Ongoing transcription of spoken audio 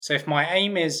So if my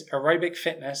aim is aerobic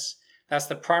fitness, that's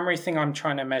the primary thing I'm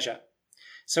trying to measure.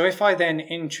 So if I then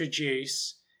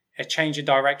introduce a change of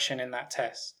direction in that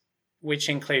test, which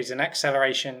includes an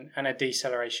acceleration and a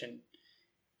deceleration,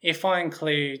 if I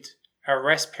include a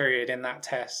rest period in that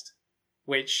test,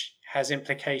 which has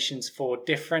implications for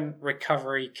different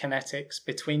recovery kinetics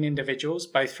between individuals,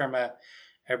 both from a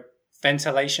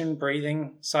ventilation,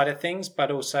 breathing side of things, but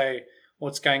also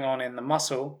what's going on in the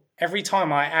muscle. Every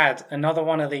time I add another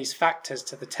one of these factors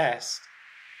to the test,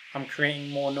 I'm creating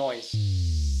more noise.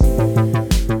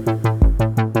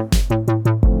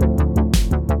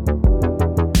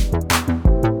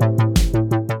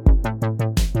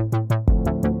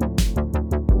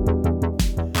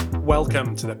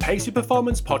 Welcome to the Pacey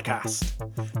Performance Podcast,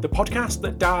 the podcast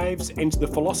that dives into the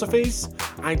philosophies,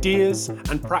 ideas,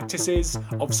 and practices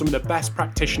of some of the best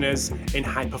practitioners in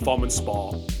high-performance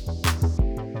sport.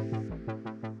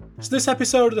 So this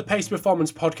episode of the Pacey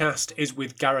Performance Podcast is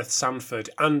with Gareth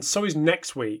Sanford, and so is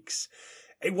next week's.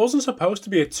 It wasn't supposed to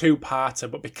be a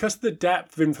two-parter, but because of the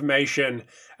depth of information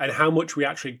and how much we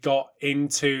actually got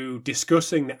into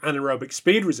discussing the anaerobic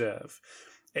speed reserve,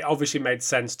 it obviously made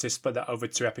sense to split that over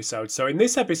two episodes. So in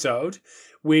this episode,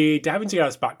 we dive into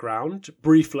Gareth's background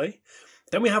briefly.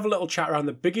 Then we have a little chat around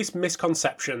the biggest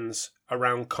misconceptions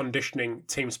around conditioning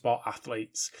team sport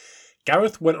athletes.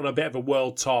 Gareth went on a bit of a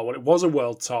world tour. Well, it was a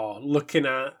world tour, looking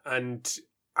at and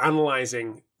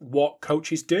analysing what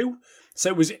coaches do. So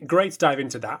it was great to dive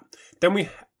into that. Then we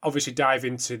obviously dive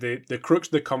into the crux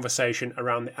of the conversation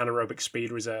around the anaerobic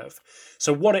speed reserve.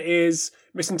 So what it is,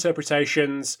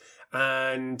 misinterpretations,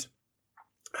 and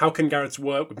how can Gareth's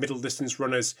work with middle distance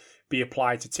runners be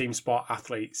applied to team sport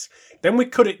athletes? Then we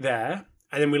cut it there,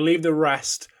 and then we leave the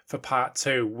rest for part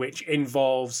two, which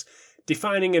involves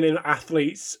defining an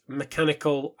athlete's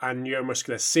mechanical and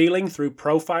neuromuscular ceiling through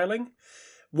profiling,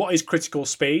 what is critical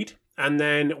speed, and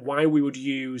then why we would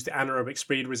use the anaerobic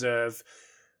speed reserve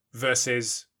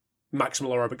versus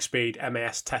maximal aerobic speed,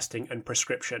 MAS testing and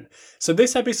prescription. So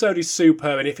this episode is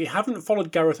superb, and if you haven't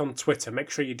followed Gareth on Twitter,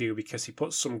 make sure you do, because he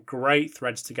puts some great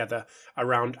threads together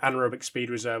around anaerobic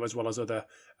speed reserve as well as other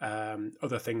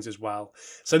things as well.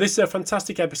 So this is a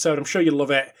fantastic episode. I'm sure you'll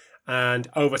love it, and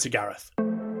over to Gareth.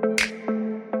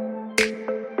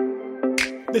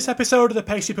 This episode of the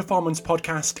Pacey Performance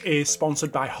Podcast is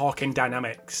sponsored by Hawkin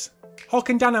Dynamics.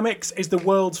 Hawkin Dynamics is the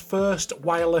world's first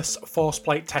wireless force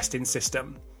plate testing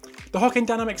system. The Hawkin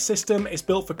Dynamics system is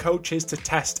built for coaches to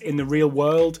test in the real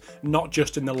world, not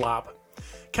just in the lab.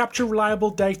 Capture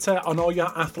reliable data on all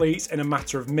your athletes in a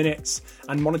matter of minutes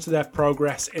and monitor their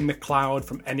progress in the cloud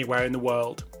from anywhere in the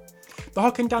world. The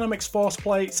Hawkin Dynamics force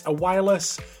plates are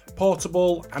wireless,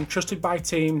 portable, and trusted by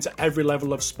teams at every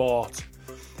level of sport.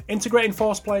 Integrating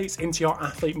force plates into your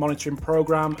athlete monitoring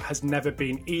program has never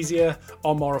been easier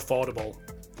or more affordable.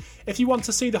 If you want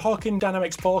to see the Hawkin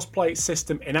Dynamics force plate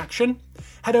system in action,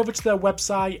 head over to their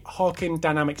website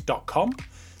hawkindynamics.com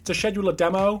to schedule a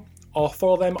demo or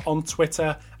follow them on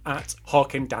Twitter at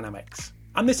Hawkin Dynamics.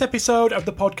 And this episode of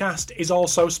the podcast is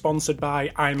also sponsored by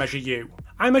iMeasureU.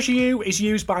 iMeasureU is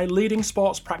used by leading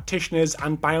sports practitioners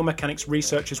and biomechanics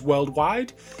researchers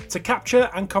worldwide to capture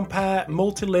and compare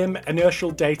multi-limb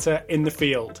inertial data in the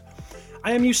field.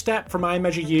 IMU Step from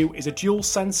iMeasureU is a dual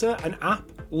sensor and app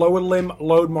lower limb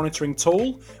load monitoring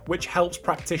tool, which helps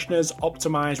practitioners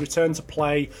optimize return to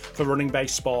play for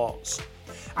running-based sports.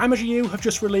 iMeasureU have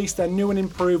just released their new and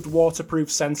improved waterproof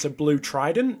sensor Blue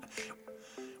Trident,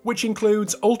 which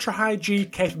includes ultra-high G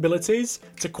capabilities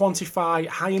to quantify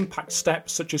high-impact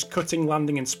steps such as cutting,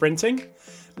 landing and sprinting,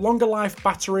 longer life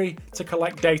battery to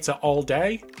collect data all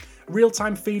day,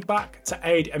 real-time feedback to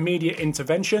aid immediate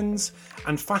interventions,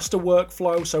 and faster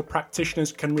workflow so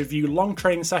practitioners can review long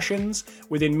training sessions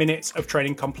within minutes of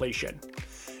training completion.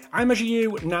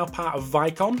 iMeasureU, now part of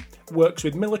Vicon, works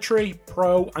with military,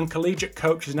 pro and collegiate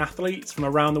coaches and athletes from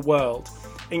around the world,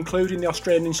 including the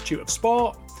Australian Institute of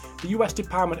Sport, the US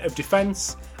Department of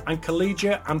Defense, and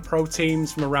collegiate and pro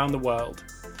teams from around the world.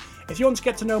 If you want to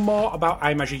get to know more about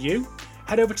iMeasureU,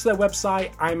 head over to their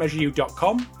website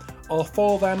iMeasureU.com or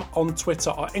follow them on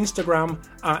Twitter or Instagram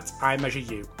at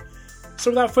iMeasureU. So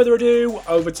without further ado,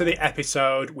 over to the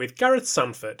episode with Gareth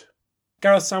Sanford.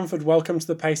 Gareth Sanford, welcome to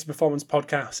the Pacey Performance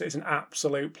Podcast. It's an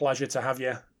absolute pleasure to have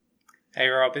you. Hey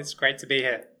Rob, it's great to be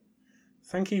here.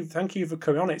 Thank you for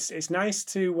coming on. It's nice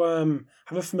to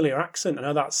have a familiar accent. I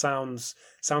know that sounds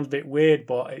a bit weird,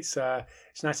 but it's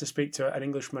nice to speak to an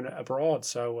Englishman abroad.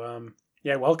 So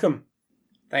yeah, welcome.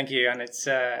 Thank you, and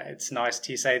it's nice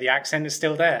to say the accent is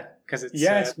still there, because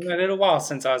it's been a little while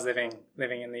since I was living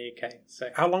in the UK. So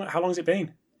how long has it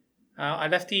been? I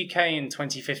left the UK in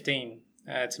 2015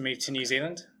 to move to New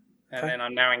Zealand. And then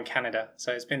I'm now in Canada.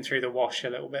 So it's been through the wash a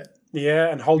little bit. Yeah,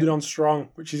 and holding on strong,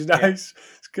 which is nice.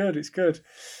 Yeah. It's good.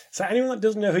 So anyone that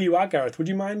doesn't know who you are, Gareth, would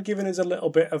you mind giving us a little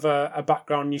bit of a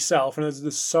background on yourself? And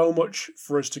there's so much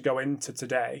for us to go into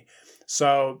today.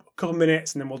 So a couple of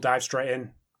minutes and then we'll dive straight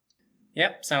in.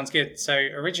 Yep, sounds good. So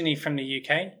originally from the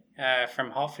UK,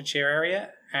 from Hertfordshire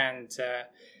area, and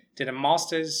did a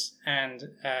master's and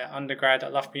undergrad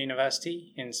at Loughborough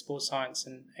University in sports science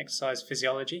and exercise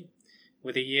physiology,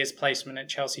 with a year's placement at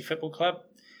Chelsea Football Club.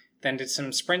 Then did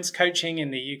some sprints coaching in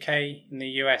the UK, in the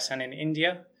US and in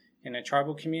India in a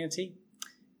tribal community.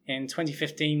 In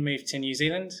 2015 moved to New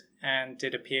Zealand and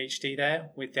did a PhD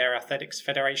there with their Athletics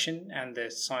Federation and the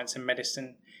Science and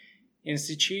Medicine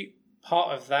Institute. Part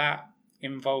of that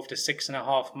involved a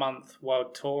 6.5-month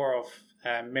world tour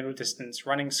of middle distance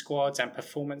running squads and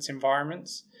performance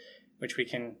environments, which we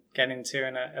can get into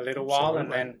in a little while.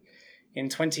 And then in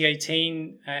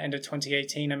 2018, end of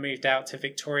 2018, I moved out to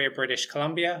Victoria, British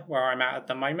Columbia, where I'm at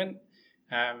the moment,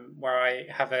 where I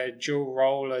have a dual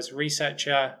role as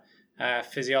researcher,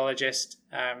 physiologist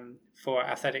for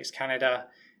Athletics Canada,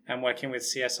 and working with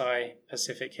CSI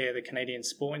Pacific here, the Canadian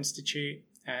Sport Institute,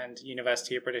 and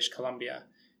University of British Columbia.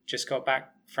 Just got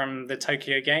back from the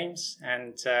Tokyo Games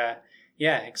and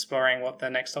exploring what the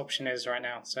next option is right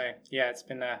now. So it's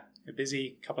been a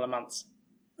busy couple of months.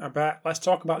 I bet. Let's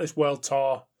talk about this world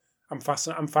tour. I'm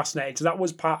fascinated. So that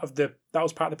was part of the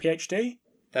PhD?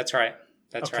 That's right.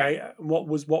 That's right. Okay. What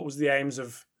was the aims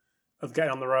of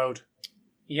getting on the road?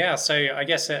 Yeah, so I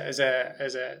guess as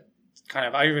a kind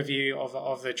of overview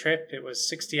of the trip, it was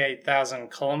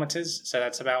 68,000 kilometers. So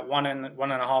that's about one and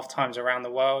a half times around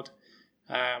the world,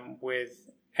 with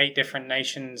 8 different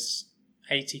nations,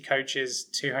 80 coaches,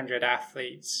 200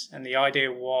 athletes. And the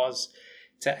idea was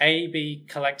to be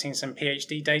collecting some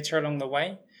PhD data along the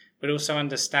way, but also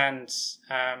understand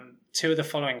 2 of the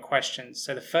following questions.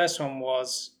 So the first one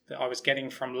was that I was getting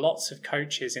from lots of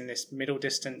coaches in this middle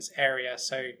distance area.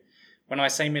 So when I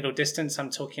say middle distance, I'm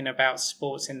talking about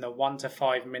sports in the 1 to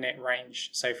 5 minute range.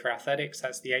 So for athletics,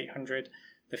 that's the 800,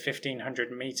 the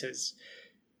 1500 meters.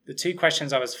 The 2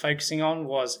 questions I was focusing on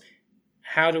was,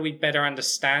 how do we better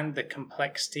understand the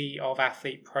complexity of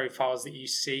athlete profiles that you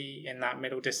see in that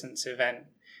middle distance event?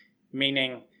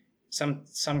 Meaning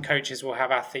some coaches will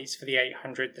have athletes for the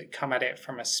 800 that come at it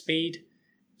from a speed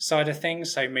side of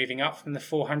things, so moving up from the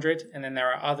 400, and then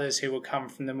there are others who will come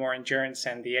from the more endurance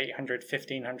end, the 800,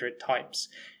 1500 types.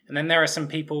 And then there are some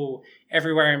people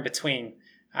everywhere in between,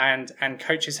 and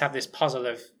coaches have this puzzle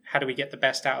of how do we get the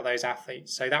best out of those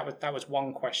athletes? So that was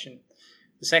one question.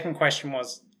 The second question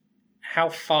was, how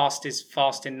fast is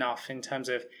fast enough in terms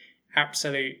of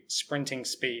absolute sprinting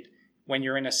speed when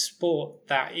you're in a sport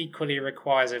that equally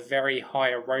requires a very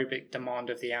high aerobic demand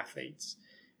of the athletes?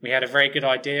 We had a very good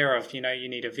idea of, you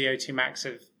need a VO2 max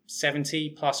of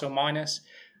 70 plus or minus,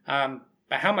 but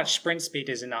how much sprint speed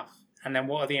is enough? And then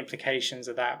what are the implications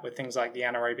of that with things like the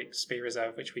anaerobic speed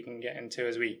reserve, which we can get into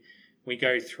as we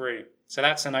go through. So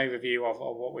that's an overview of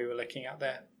what we were looking at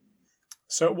there.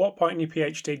 So at what point in your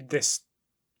PhD did this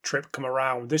trip come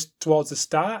around? This towards the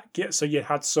start? So you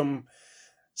had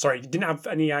you didn't have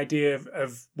any idea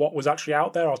of what was actually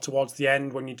out there, or towards the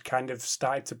end when you'd kind of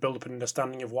started to build up an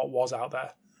understanding of what was out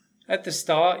there? At the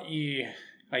start, you,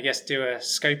 I guess, do a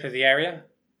scope of the area.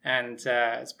 And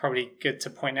it's probably good to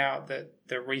point out that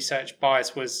the research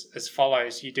bias was as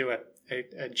follows. You do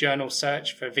a journal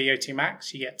search for VO2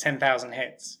 max, you get 10,000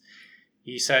 hits.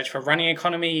 You search for running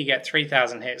economy, you get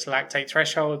 3,000 hits. Lactate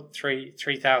threshold,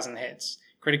 3,000 hits.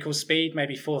 Critical speed,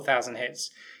 maybe 4,000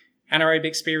 hits.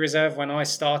 Anaerobic speed reserve, when I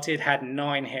started, had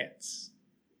 9 hits.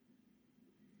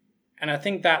 And I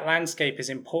think that landscape is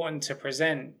important to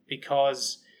present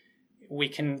because we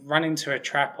can run into a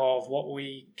trap of what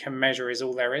we can measure is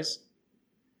all there is.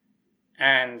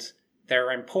 And there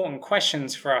are important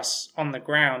questions for us on the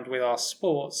ground with our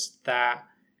sports that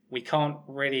we can't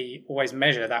really always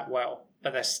measure that well,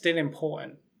 but they're still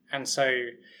important. And so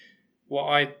what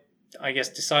I guess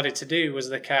decided to do was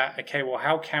look at, okay, well,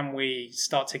 how can we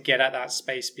start to get at that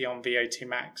space beyond VO2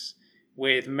 max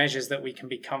with measures that we can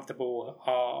be comfortable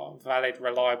are valid,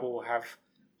 reliable, have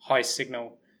high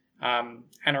signal, and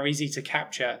are easy to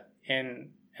capture in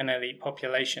an elite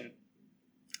population.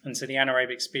 And so the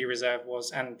anaerobic speed reserve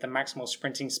and the maximal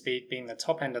sprinting speed being the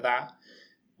top end of that,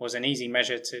 was an easy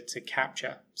measure to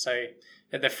capture. So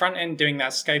at the front end, doing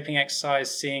that scoping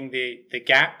exercise, seeing the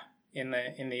gap in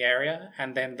the area,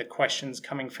 and then the questions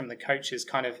coming from the coaches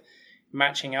kind of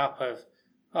matching up of,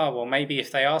 oh, well, maybe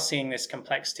if they are seeing this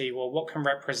complexity, well, what can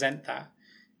represent that?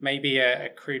 Maybe a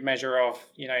crude measure of,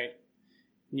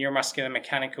 neuromuscular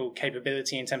mechanical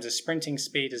capability in terms of sprinting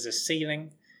speed as a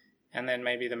ceiling, and then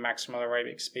maybe the maximal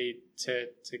aerobic speed to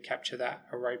capture that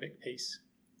aerobic piece.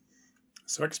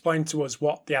 So explain to us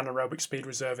what the anaerobic speed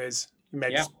reserve is. You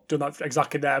may have done that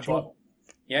exactly there, Sure. but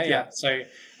yeah. So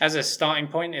as a starting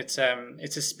point, it's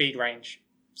a speed range.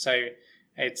 So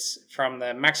it's from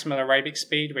the maximal aerobic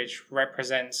speed, which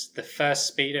represents the first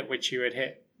speed at which you would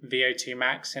hit VO2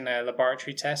 max in a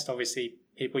laboratory test. Obviously,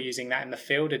 people using that in the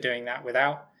field are doing that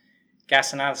without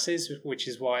gas analysis, which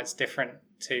is why it's different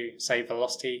to, say,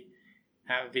 velocity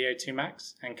at VO2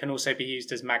 max, and can also be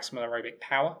used as maximal aerobic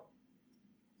power.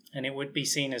 And it would be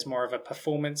seen as more of a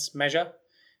performance measure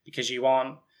because you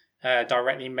aren't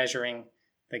directly measuring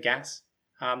the gas.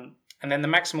 And then the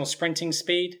maximal sprinting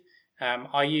speed,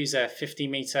 I use a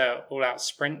 50-meter all-out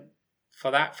sprint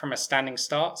for that from a standing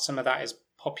start. Some of that is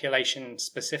population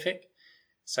specific.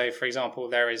 So, for example,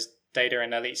 there is data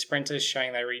in elite sprinters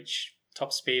showing they reach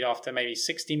top speed after maybe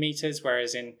 60 meters,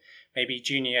 whereas in maybe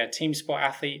junior team sport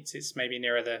athletes, it's maybe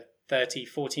nearer the 30,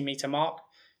 40-meter mark.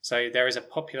 So there is a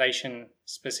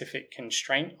population-specific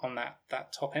constraint on that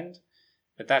top end.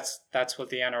 But that's what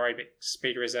the anaerobic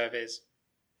speed reserve is.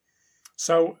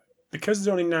 So because there's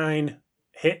only 9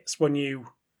 hits when you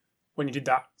did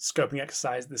that scoping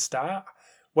exercise at the start,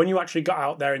 when you actually got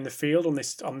out there in the field on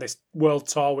this world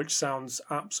tour, which sounds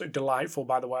absolutely delightful,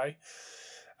 by the way,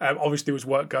 obviously there was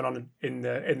work going on in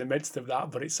the midst of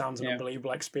that, but it sounds an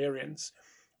unbelievable experience.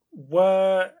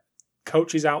 Were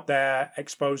coaches out there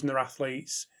exposing their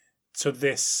athletes to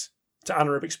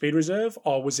anaerobic speed reserve,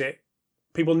 or was it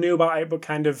people knew about it but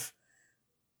kind of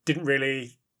didn't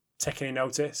really take any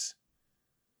notice?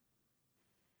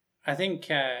 I think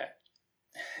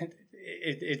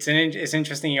it's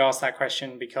interesting you ask that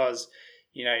question because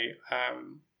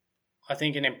I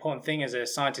think an important thing as a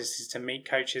scientist is to meet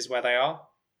coaches where they are,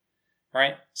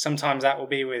 right? Sometimes that will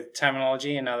be with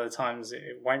terminology and other times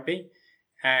it won't be.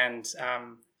 And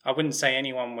I wouldn't say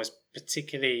anyone was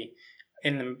particularly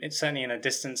certainly in a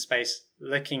distance space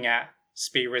looking at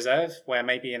speed reserve, where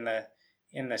maybe in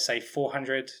the say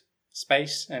 400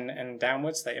 space and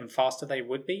downwards, and faster they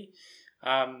would be.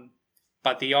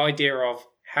 But the idea of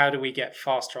how do we get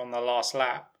faster on the last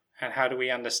lap and how do we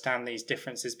understand these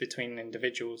differences between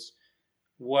individuals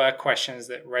were questions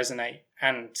that resonate.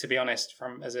 And to be honest,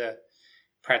 as a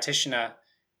practitioner,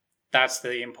 that's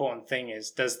the important thing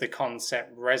is, does the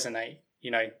concept resonate?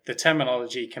 The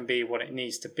terminology can be what it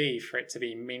needs to be for it to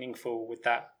be meaningful with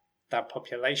that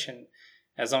population,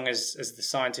 as long as the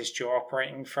scientist you're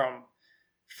operating from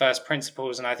first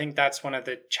principles. And I think that's one of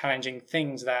the challenging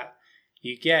things that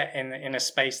you get in a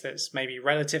space that's maybe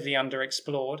relatively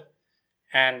underexplored.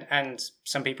 And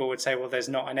some people would say, well, there's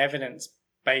not an evidence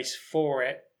base for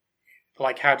it.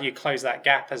 Like, how do you close that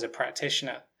gap as a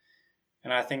practitioner?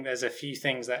 And I think there's a few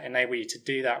things that enable you to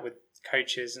do that with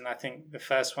coaches. And I think the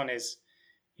first one is,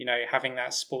 having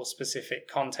that sport-specific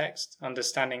context,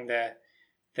 understanding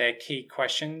their key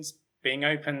questions, being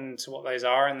open to what those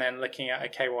are, and then looking at,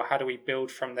 okay, well, how do we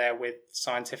build from there with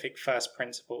scientific first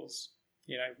principles?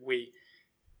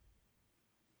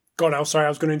 Go on, sorry, I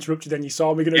was going to interrupt you then. You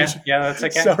saw me. Yeah, that's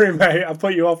okay. Sorry, mate, I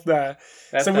put you off there.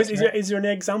 Is there any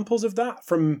examples of that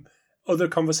from other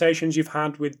conversations you've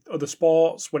had with other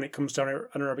sports when it comes to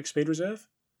anaerobic speed reserve?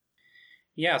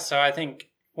 Yeah, so I think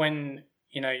when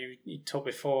you talked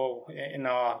before in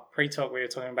our pre-talk, we were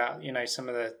talking about some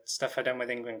of the stuff I've done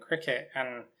with England cricket,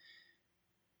 and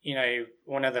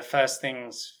one of the first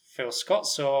things Phil Scott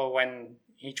saw when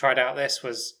he tried out this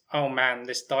was, oh man,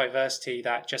 this diversity,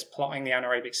 that just plotting the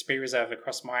anaerobic speed reserve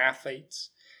across my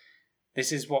athletes,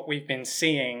 this is what we've been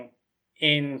seeing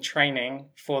in training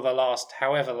for the last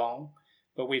however long,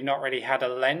 but we've not really had a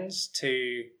lens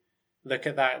to look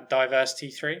at that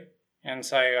diversity through. And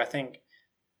so I think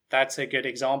that's a good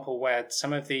example where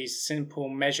some of these simple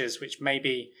measures, which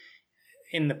maybe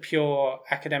in the pure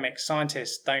academic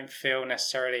scientists don't feel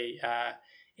necessarily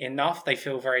enough, they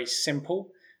feel very simple.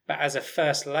 But as a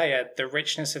first layer, the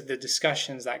richness of the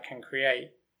discussions that can create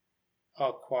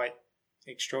are quite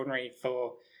extraordinary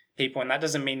for people. And that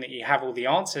doesn't mean that you have all the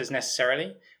answers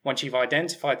necessarily once you've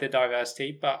identified the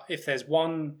diversity. But if there's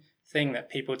one thing that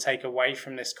people take away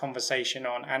from this conversation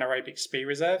on anaerobic speed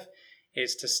reserve,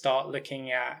 is to start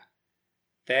looking at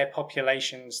their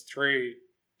populations through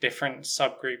different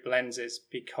subgroup lenses.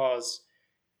 Because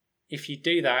if you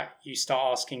do that, you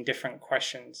start asking different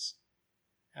questions.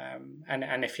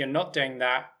 And if you're not doing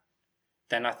that,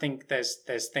 then I think there's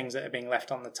things that are being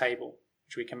left on the table,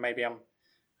 which we can maybe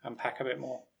unpack a bit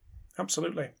more.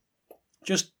 Absolutely.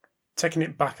 Just taking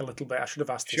it back a little bit, I should have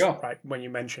asked this right when you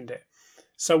mentioned it.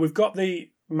 So we've got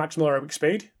the maximal aerobic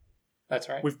speed. That's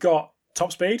right. We've got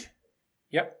top speed.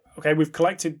 Yep. Okay, we've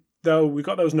collected though we've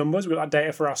got those numbers, we've got that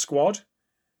data for our squad,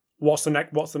 what's the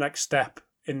next step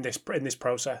in this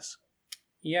process?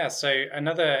 Yeah, so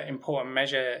another important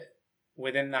measure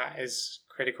within that is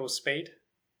critical speed.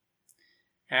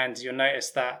 And you'll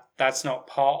notice that that's not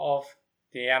part of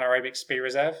the anaerobic speed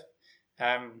reserve.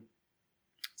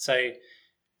 So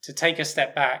to take a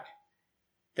step back,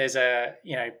 there's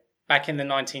back in the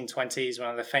 1920s,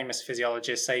 one of the famous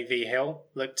physiologists, A.V. Hill,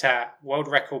 looked at world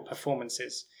record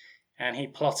performances, and he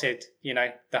plotted,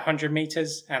 the 100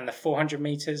 meters and the 400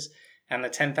 meters and the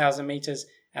 10,000 meters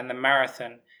and the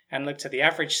marathon, and looked at the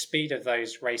average speed of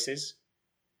those races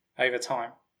over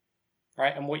time,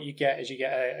 right? And what you get is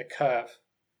a curve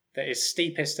that is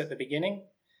steepest at the beginning.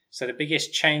 So the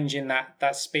biggest change in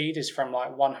that speed is from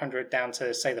like 100 down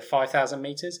to, say, the 5,000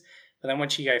 meters. But then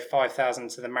once you go 5,000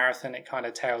 to the marathon, it kind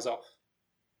of tails off.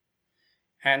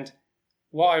 And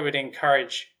what I would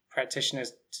encourage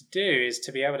practitioners to do is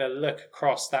to be able to look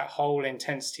across that whole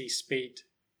intensity speed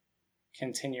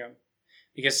continuum.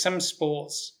 Because some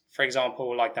sports, for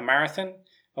example, like the marathon,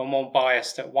 are more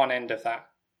biased at one end of that,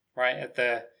 right? At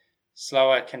the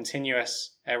slower,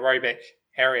 continuous aerobic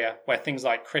area where things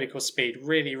like critical speed,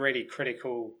 really, really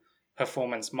critical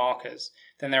performance markers.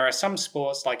 Then there are some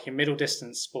sports like your middle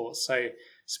distance sports. So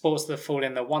sports that fall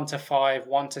in the 1 to 5,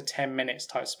 1 to 10 minutes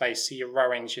type space. So your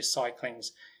rowings, your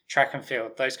cyclings, track and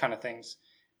field, those kind of things,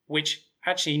 which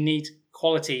actually need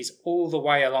qualities all the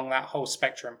way along that whole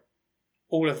spectrum,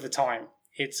 all of the time.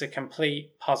 It's a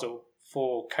complete puzzle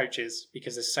for coaches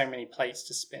because there's so many plates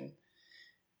to spin.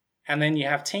 And then you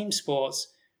have team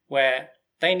sports where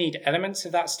they need elements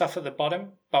of that stuff at the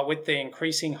bottom, but with the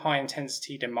increasing high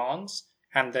intensity demands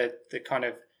and the kind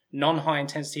of non-high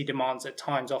intensity demands at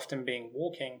times often being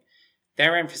walking,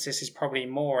 their emphasis is probably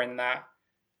more in that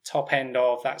top end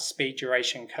of that speed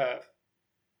duration curve.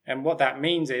 And what that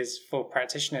means is for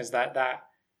practitioners that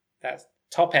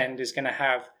top end is going to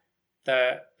have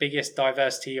the biggest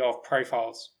diversity of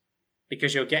profiles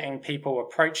because you're getting people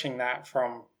approaching that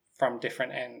from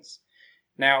different ends.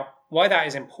 Now, why that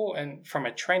is important from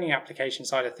a training application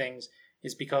side of things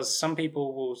is because some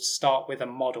people will start with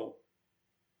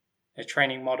a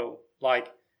training model,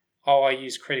 like, I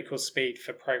use critical speed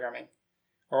for programming,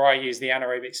 or I use the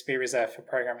anaerobic speed reserve for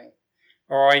programming,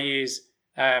 or I use,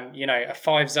 a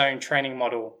 5-zone training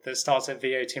model that starts at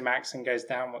VO2 max and goes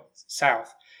down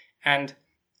south. And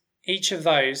each of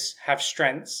those have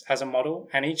strengths as a model,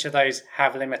 and each of those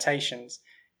have limitations.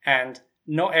 And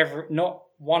not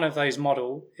one of those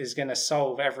models is going to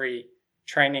solve every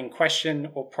training question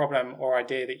or problem or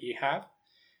idea that you have.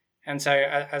 And so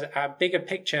a bigger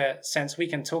picture sense, we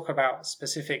can talk about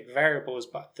specific variables,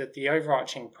 but the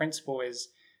overarching principle is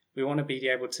we want to be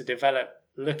able to develop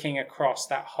looking across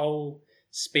that whole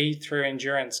speed through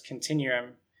endurance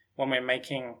continuum when we're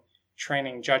making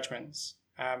training judgments.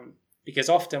 Because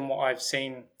often what I've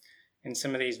seen in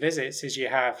some of these visits is you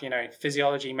have,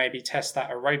 physiology maybe test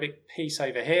that aerobic piece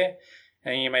over here,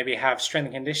 and you maybe have strength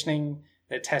and conditioning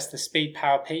that test the speed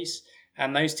power piece,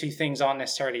 and those two things aren't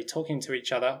necessarily talking to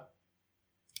each other.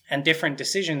 And different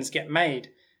decisions get made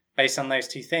based on those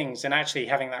two things, and actually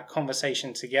having that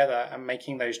conversation together and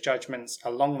making those judgments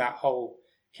along that whole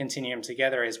continuum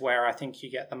together is where I think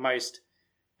you get the most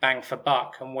bang for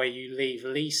buck and where you leave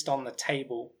least on the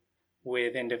table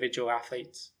with individual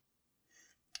athletes.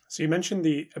 So you mentioned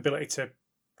the ability to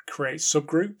create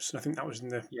subgroups, and I think that was in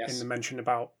the mention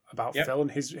about yep. Phil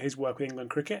and his work with England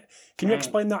cricket. Can you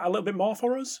explain that a little bit more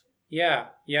for us? Yeah.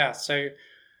 So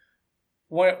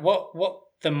what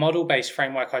the model-based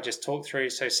framework I just talked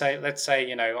through. So let's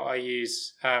say I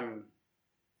use a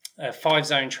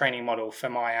 5-zone training model for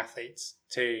my athletes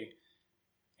to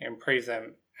improve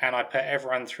them, and I put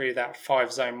everyone through that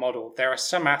 5-zone model. There are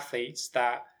some athletes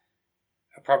that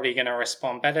are probably going to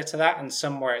respond better to that, and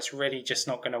some where it's really just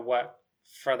not going to work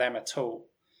for them at all.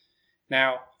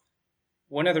 Now,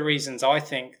 one of the reasons I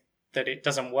think that it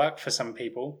doesn't work for some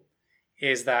people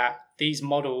is that these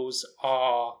models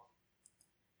are,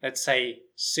 let's say,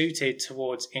 suited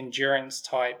towards endurance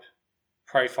type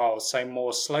profiles, so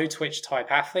more slow twitch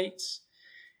type athletes.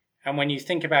 And when you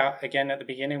think about, again, at the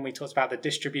beginning, we talked about the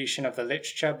distribution of the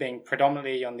literature being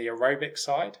predominantly on the aerobic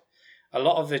side. A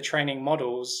lot of the training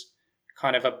models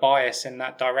kind of a bias in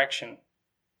that direction.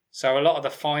 So a lot of the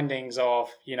findings of,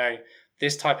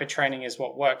 this type of training is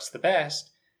what works the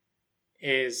best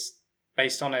is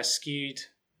based on a skewed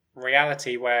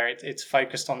reality where it's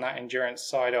focused on that endurance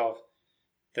side of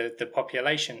the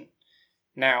population.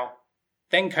 Now,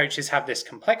 then coaches have this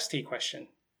complexity question,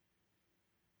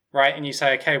 right? And you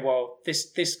say, okay, well,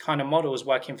 this kind of model is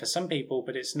working for some people,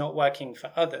 but it's not working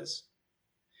for others.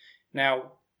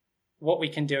 Now, what we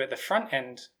can do at the front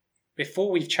end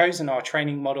before we've chosen our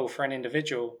training model for an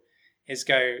individual, is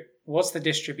go, what's the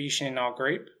distribution in our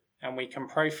group? And we can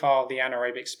profile the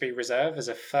anaerobic speed reserve as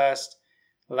a first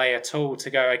layer tool to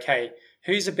go, okay,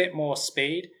 who's a bit more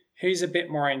speed? Who's a bit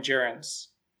more endurance?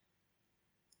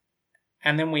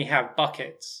 And then we have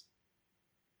buckets,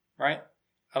 right,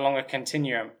 along a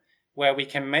continuum where we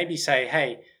can maybe say,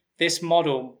 hey, this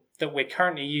model that we're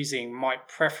currently using might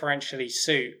preferentially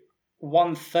suit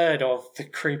 1/3 of the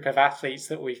group of athletes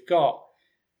that we've got.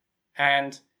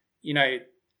 And,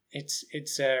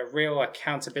 it's a real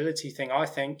accountability thing, I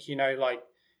think. Like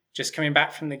just coming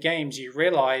back from the games, you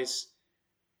realize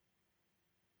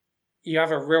you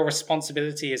have a real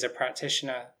responsibility as a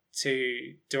practitioner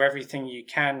to do everything you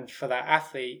can for that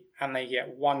athlete, and they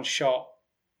get one shot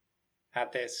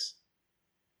at this.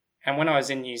 And when I was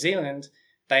in New Zealand,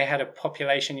 they had a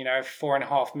population, of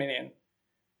 4.5 million,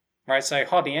 right? So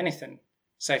hardly anything.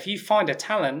 So if you find a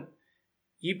talent,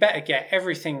 you better get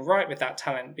everything right with that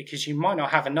talent, because you might not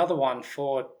have another one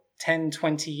for 10,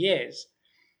 20 years.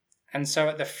 And so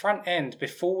at the front end,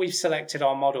 before we've selected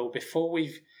our model, before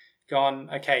we've gone,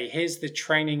 okay, here's the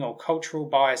training or cultural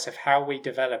bias of how we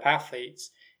develop athletes,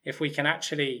 if we can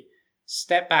actually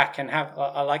step back and have,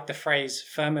 I like the phrase,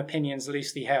 firm opinions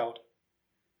loosely held,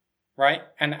 right?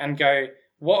 And go,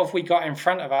 what have we got in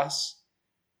front of us?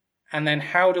 And then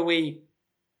how do we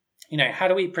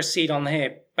proceed on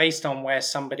here based on where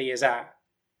somebody is at?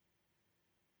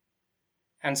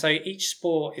 And so each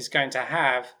sport is going to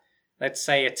have, let's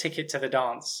say, a ticket to the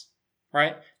dance,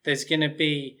 right? There's going to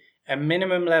be a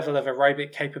minimum level of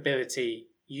aerobic capability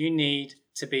you need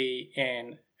to be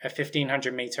in a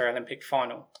 1500 meter Olympic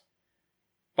final.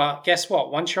 But guess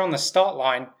what? Once you're on the start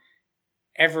line,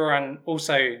 everyone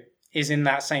also is in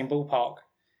that same ballpark.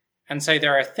 And so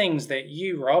there are things that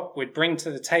you, Rob, would bring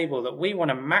to the table that we want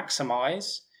to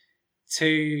maximize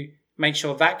to make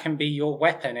sure that can be your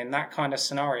weapon in that kind of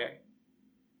scenario.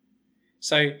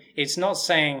 So it's not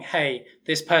saying, hey,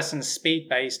 this person's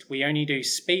speed-based, we only do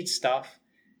speed stuff.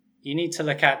 You need to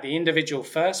look at the individual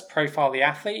first, profile the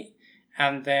athlete,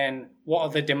 and then what are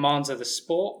the demands of the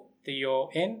sport that you're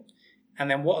in, and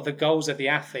then what are the goals of the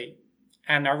athlete.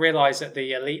 And I realize at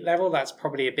the elite level, that's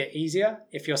probably a bit easier.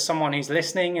 If you're someone who's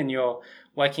listening and you're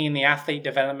working in the athlete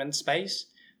development space,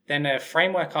 then a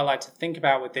framework I like to think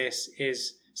about with this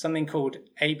is something called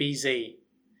ABZ,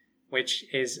 which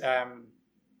is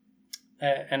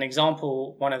an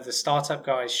example one of the startup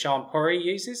guys, Sean Puri,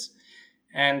 uses.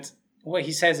 And what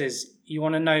he says is, you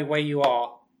want to know where you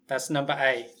are. That's number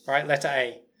A, right? Letter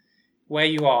A, where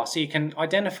you are. So you can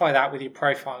identify that with your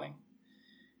profiling.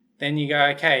 Then you go,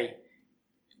 okay,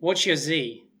 what's your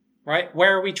Z, right?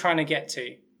 Where are we trying to get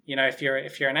to? If you're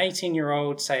an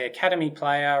 18-year-old, say, academy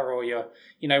player, or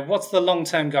what's the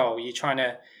long-term goal? Are you trying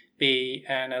to be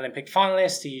an Olympic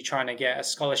finalist? Are you trying to get a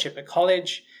scholarship at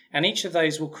college? And each of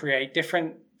those will create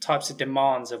different types of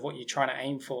demands of what you're trying to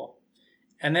aim for.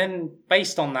 And then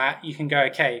based on that, you can go,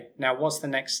 okay, now what's the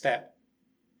next step?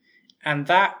 And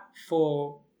that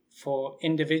for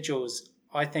individuals,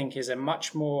 I think is a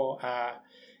much more,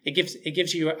 it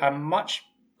gives you a much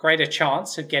greater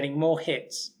chance of getting more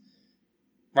hits,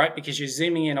 right? Because you're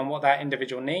zooming in on what that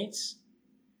individual needs,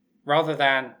 rather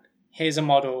than here's a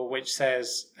model which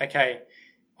says, okay,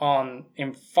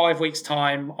 in 5 weeks'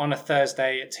 time on a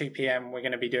Thursday at 2 p.m. we're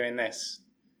going to be doing this.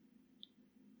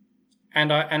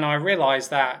 And I realize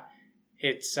that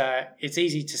it's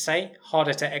easy to say,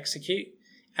 harder to execute,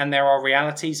 and there are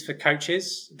realities for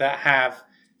coaches that have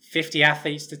 50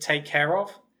 athletes to take care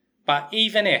of. But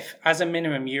even if, as a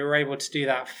minimum, you were able to do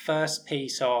that first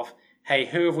piece of, hey,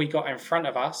 who have we got in front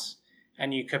of us?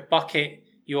 And you could bucket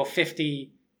your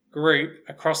 50 group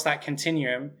across that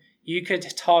continuum, you could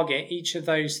target each of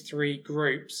those 3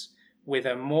 groups with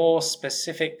a more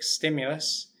specific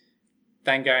stimulus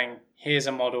than going, here's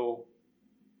a model,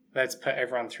 let's put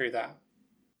everyone through that.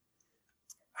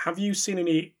 Have you seen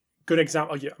any good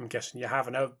example? I'm guessing you have.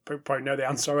 I know, probably know the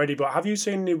answer already, but have you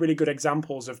seen any really good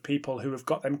examples of people who have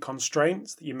got them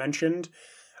constraints that you mentioned,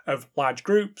 of large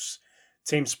groups,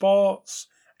 team sports?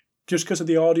 Just because of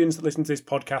the audience that listen to this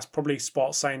podcast, probably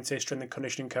sports scientists and the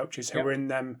conditioning coaches who are in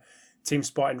them team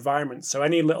sport environments. So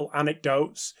any little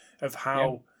anecdotes of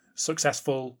how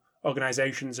successful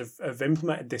organizations have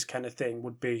implemented this kind of thing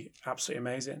would be absolutely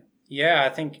amazing. Yeah, I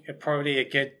think probably a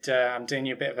good, I'm doing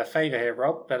you a bit of a favor here,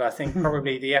 Rob, but I think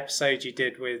probably the episode you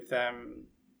did with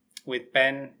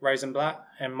Ben Rosenblatt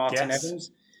and Martin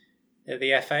Evans at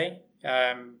the FA,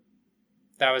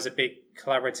 that was a big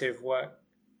collaborative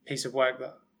piece of work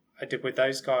that I did with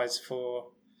those guys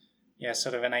for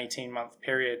sort of an 18-month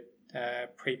period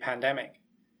pre-pandemic.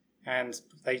 And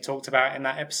they talked about in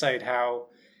that episode how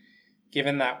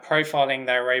given that profiling,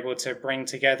 they were able to bring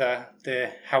together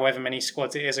the however many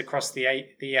squads it is across the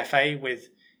FA with,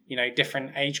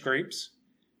 different age groups,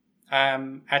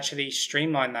 actually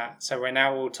streamline that. So we're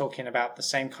now all talking about the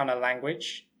same kind of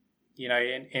language.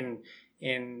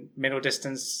 In middle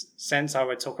distance sense, I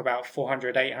would talk about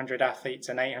 400, 800 athletes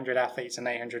and 800 athletes and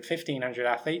 800, 1500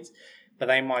 athletes, but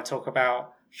they might talk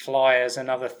about flyers and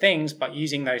other things, but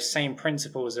using those same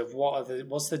principles of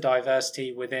what's the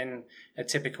diversity within a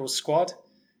typical squad.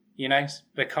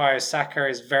 Bukayo Saka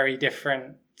is very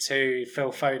different to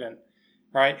Phil Foden,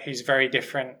 right? Who's very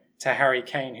different to Harry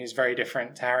Kane, who's very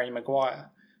different to Harry Maguire,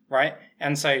 right?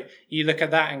 And so you look at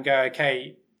that and go,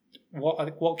 okay,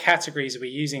 what categories are we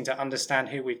using to understand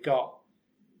who we've got?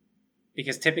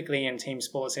 Because typically in team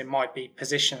sports, it might be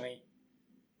positionally,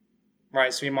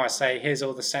 right? So we might say, here's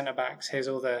all the centre backs, here's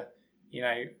all the,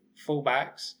 full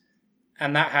backs.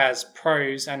 And that has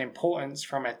pros and importance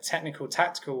from a technical,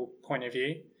 tactical point of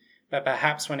view. But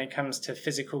perhaps when it comes to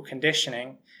physical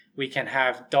conditioning, we can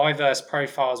have diverse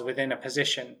profiles within a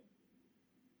position.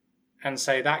 And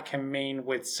so that can mean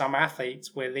with some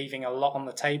athletes, we're leaving a lot on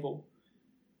the table,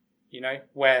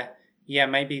 where,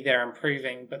 maybe they're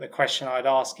improving, but the question I'd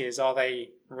ask is, are they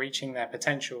reaching their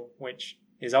potential, which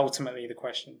is ultimately the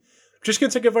question. Just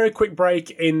going to take a very quick break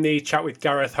in the chat with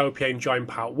Gareth. Hope you enjoyed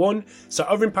part 1. So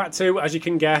over in part 2, as you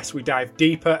can guess, we dive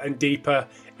deeper and deeper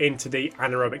into the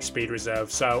anaerobic speed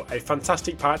reserve. So a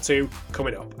fantastic part 2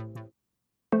 coming up.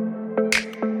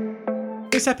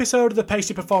 This episode of the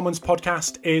Pacey Performance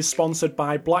Podcast is sponsored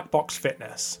by Black Box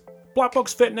Fitness. Black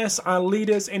Box Fitness are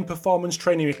leaders in performance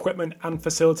training equipment and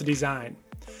facility design.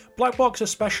 Black Box are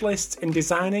specialists in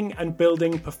designing and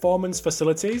building performance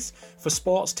facilities for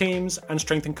sports teams and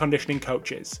strength and conditioning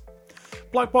coaches.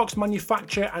 Black Box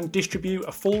manufacture and distribute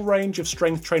a full range of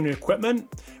strength training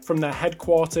equipment from their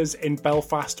headquarters in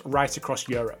Belfast right across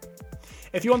Europe.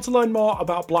 If you want to learn more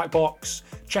about Black Box,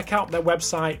 check out their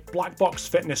website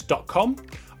blackboxfitness.com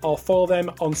or follow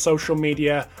them on social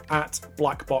media at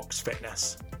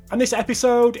blackboxfitness. And this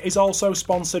episode is also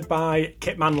sponsored by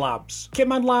Kitman Labs.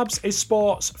 Kitman Labs is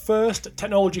sport's first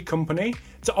technology company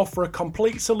to offer a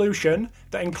complete solution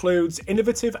that includes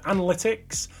innovative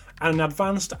analytics and an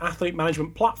advanced athlete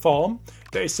management platform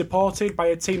that is supported by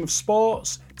a team of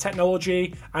sports,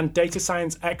 technology, and data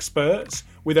science experts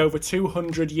with over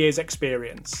 200 years'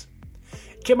 experience.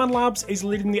 Kitman Labs is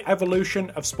leading the evolution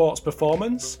of sports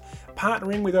performance,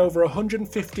 partnering with over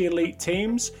 150 elite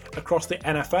teams across the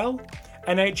NFL,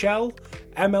 NHL,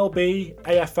 MLB,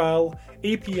 AFL,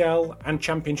 EPL, and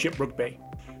Championship Rugby.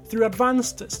 Through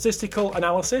advanced statistical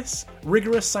analysis,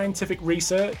 rigorous scientific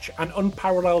research, and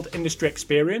unparalleled industry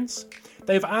experience,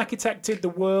 they've architected the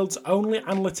world's only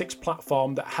analytics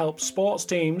platform that helps sports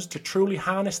teams to truly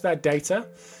harness their data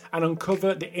and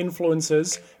uncover the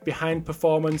influences behind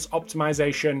performance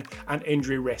optimization and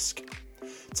injury risk.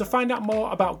 To find out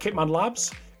more about Kitman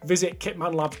Labs, visit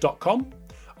kitmanlabs.com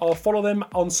or follow them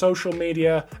on social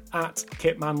media at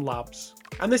Kitman Labs.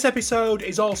 And this episode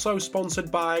is also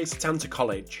sponsored by Setanta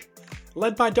College.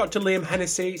 Led by Dr. Liam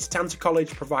Hennessy, Setanta College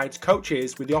provides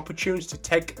coaches with the opportunity to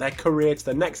take their career to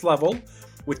the next level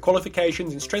with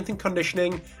qualifications in strength and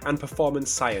conditioning and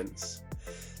performance science.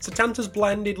 Setanta's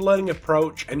blended learning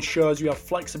approach ensures you have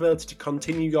flexibility to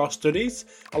continue your studies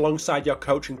alongside your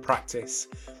coaching practice,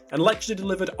 and lectures are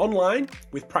delivered online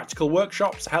with practical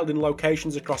workshops held in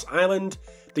locations across Ireland,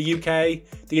 the UK,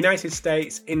 the United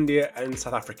States, India and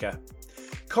South Africa.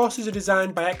 Courses are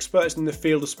designed by experts in the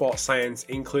field of sports science,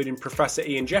 including Professor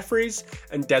Ian Jeffries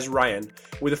and Des Ryan,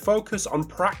 with a focus on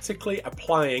practically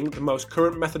applying the most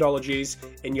current methodologies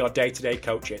in your day-to-day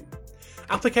coaching.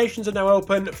 Applications are now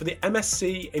open for the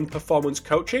MSc in Performance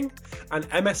Coaching and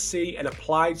MSc in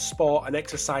Applied Sport and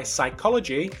Exercise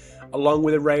Psychology, along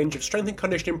with a range of strength and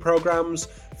conditioning programs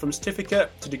from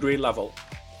certificate to degree level.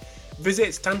 Visit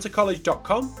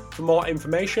setantacollege.com for more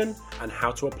information and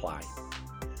how to apply.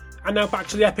 And now back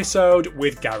to the episode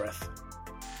with Gareth.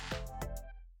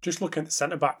 Just looking at the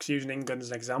centre-backs using England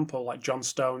as an example, like John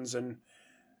Stones and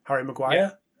Harry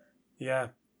Maguire. Yeah,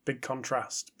 big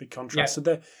contrast. Yeah.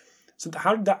 So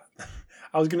how did that...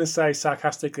 I was going to say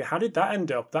sarcastically, how did that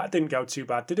end up? That didn't go too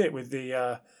bad, did it, with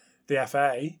the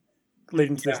FA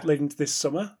leading to this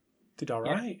summer? Did all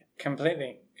right. Yeah,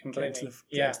 completely. Get into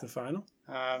the final.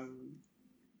 And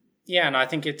I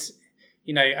think it's,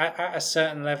 at a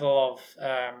certain level of,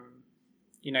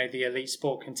 the elite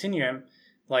sport continuum,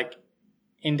 like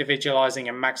individualizing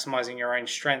and maximizing your own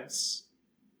strengths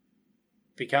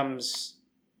becomes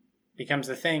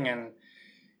the thing. And,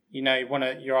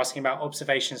 you're asking about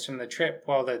observations from the trip.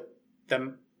 Well,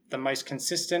 the most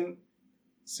consistent,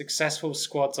 successful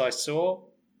squads I saw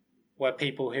were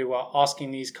people who were asking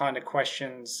these kind of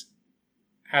questions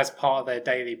as part of their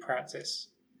daily practice,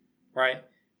 right?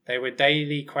 They were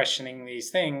daily questioning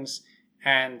these things,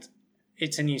 and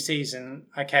it's a new season.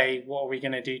 Okay, what are we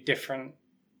going to do different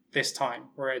this time?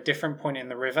 We're at a different point in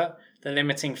the river. The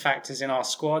limiting factors in our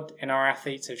squad, in our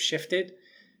athletes have shifted.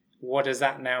 What does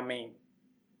that now mean?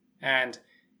 And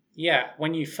yeah,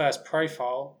 when you first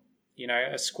profile,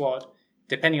 a squad,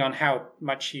 depending on how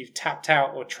much you've tapped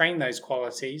out or trained those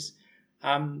qualities,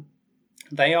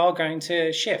 they are going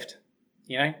to shift.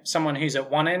 Someone who's at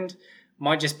one end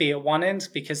might just be at one end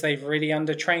because they've really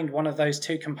undertrained one of those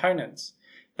two components.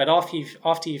 But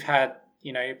after you've had,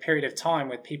 a period of time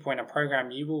with people in a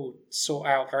program, you will sort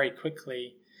out very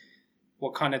quickly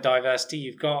what kind of diversity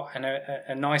you've got. And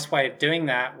a nice way of doing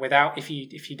that without, if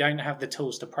you don't have the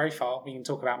tools to profile, we can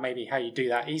talk about maybe how you do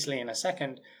that easily in a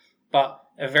second. But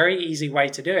a very easy way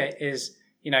to do it is,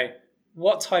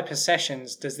 what type of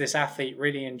sessions does this athlete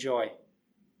really enjoy?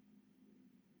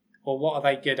 Or what are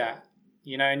they good at?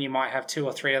 And you might have 2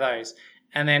 or 3 of those.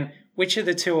 And then which are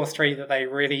the 2 or 3 that they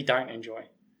really don't enjoy?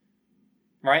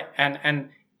 Right? And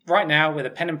right now with a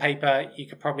pen and paper, you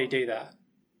could probably do that,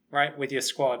 right? With your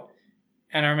squad.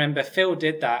 And I remember Phil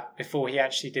did that before he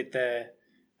actually did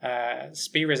the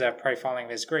speed reserve profiling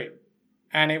of his group.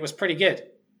 And it was pretty good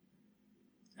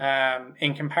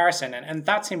in comparison. And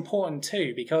that's important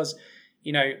too, because,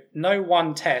 no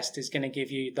one test is going to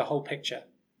give you the whole picture.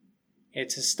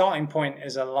 It's a starting point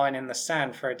as a line in the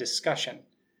sand for a discussion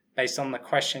based on the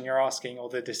question you're asking or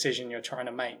the decision you're trying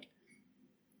to make.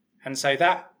 And so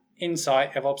that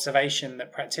insight of observation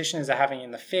that practitioners are having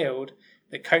in the field,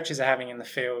 that coaches are having in the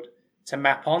field, to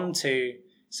map onto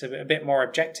a bit more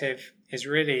objective is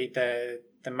really the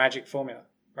magic formula,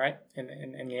 right?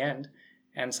 In the end.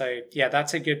 And so, yeah,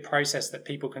 that's a good process that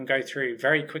people can go through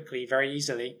very quickly, very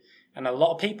easily. And a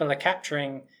lot of people are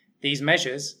capturing these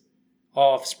measures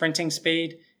of sprinting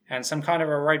speed and some kind of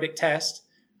aerobic test.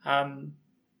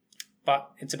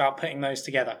 But it's about putting those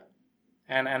together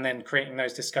and then creating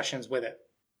those discussions with it.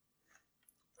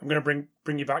 I'm going to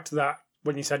bring you back to that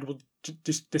when you said we'll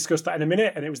just discuss that in a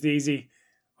minute, and it was the easy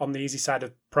side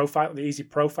of profile, the easy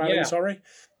profiling. Yeah. Sorry,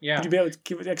 yeah. Could you be able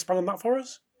to expand on that for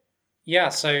us? Yeah.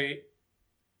 So,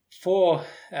 for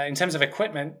in terms of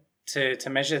equipment to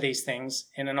measure these things,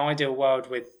 in an ideal world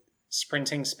with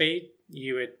sprinting speed,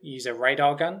 you would use a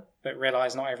radar gun, but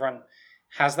realize not everyone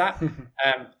has that.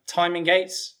 Timing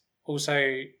gates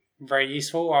also very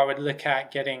useful. I would look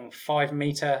at getting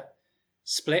 5-meter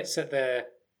splits at the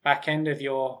back end of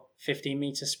your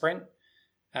 50-meter sprint.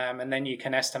 And then you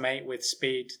can estimate with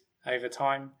speed over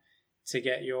time to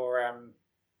get your,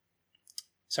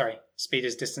 speed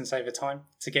is distance over time,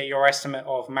 to get your estimate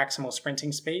of maximal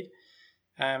sprinting speed.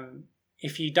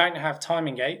 If you don't have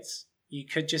timing gates, you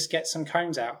could just get some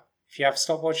cones out. If you have a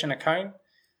stopwatch and a cone,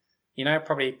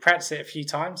 probably practice it a few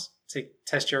times to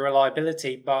test your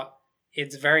reliability, but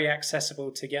it's very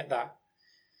accessible to get that.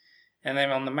 And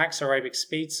then on the max aerobic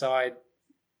speed side,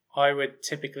 I would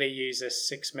typically use a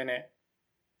 6-minute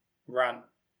run.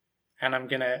 And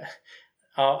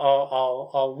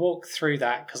I'll walk through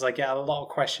that because I get a lot of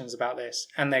questions about this,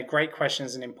 and they're great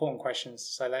questions and important questions.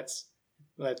 So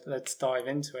let's dive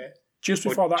into it. Just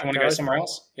before that, do you want to go somewhere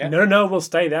else? Yeah. No, we'll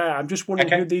stay there. I'm just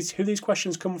wondering who these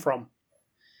questions come from,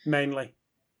 mainly.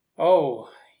 Oh,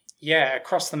 yeah,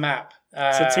 across the map.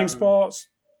 So team sports.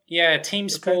 Yeah, team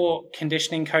sport,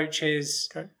 conditioning coaches.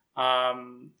 Okay.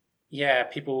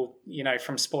 People,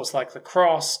 from sports like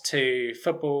lacrosse to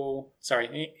football,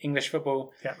 English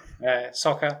football,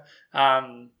 soccer.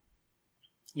 All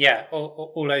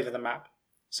over the map.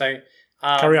 So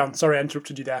carry on. Sorry, I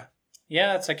interrupted you there.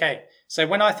 Yeah, that's okay. So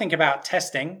when I think about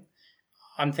testing,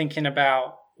 I'm thinking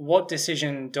about what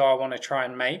decision do I want to try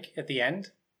and make at the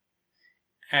end,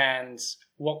 and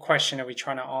what question are we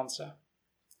trying to answer?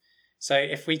 So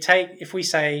if we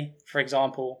say, for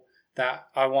example, that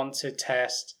I want to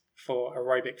test for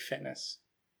aerobic fitness,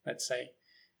 let's say,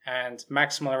 and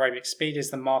maximal aerobic speed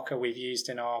is the marker we've used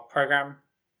in our program.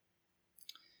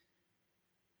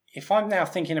 If I'm now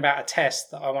thinking about a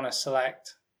test that I want to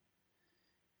select,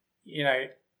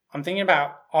 I'm thinking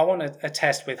about, I want a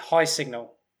test with high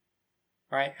signal,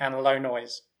 right, and low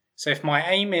noise. So if my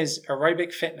aim is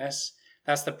aerobic fitness,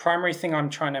 that's the primary thing I'm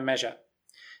trying to measure.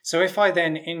 So if I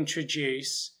then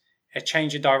introduce a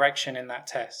change of direction in that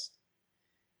test,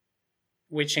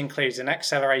 which includes an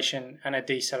acceleration and a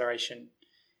deceleration,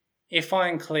 if I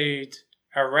include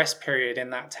a rest period in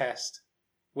that test,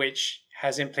 which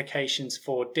has implications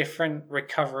for different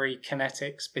recovery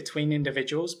kinetics between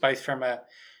individuals, both from a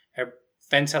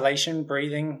ventilation,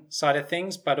 breathing side of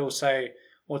things, but also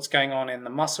what's going on in the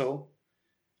muscle,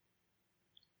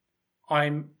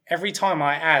 every time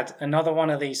I add another one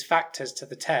of these factors to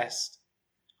the test,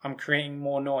 I'm creating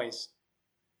more noise.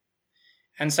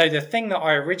 And so the thing that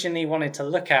I originally wanted to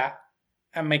look at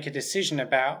and make a decision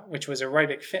about, which was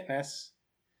aerobic fitness,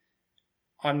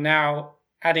 I'm now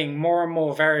adding more and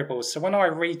more variables. So when I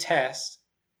retest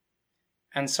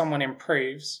and someone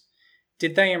improves,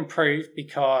 did they improve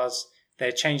because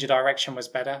their change of direction was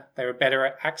better? They were better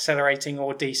at accelerating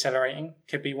or decelerating.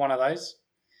 Could be one of those.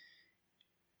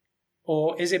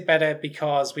 Or is it better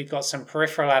because we've got some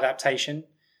peripheral adaptation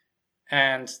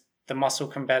and the muscle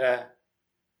can better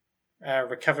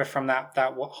recover from that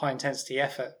high intensity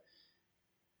effort?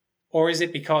 Or is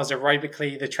it because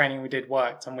aerobically the training we did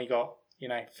worked and we got,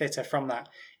 fitter from that?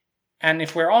 And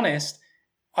if we're honest,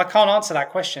 I can't answer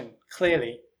that question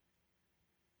clearly.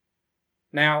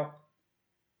 Now,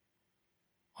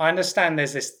 I understand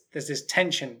there's this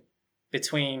tension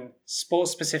between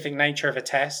sport-specific nature of a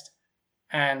test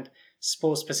and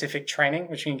sport-specific training,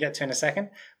 which we can get to in a second.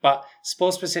 But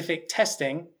sport-specific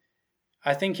testing,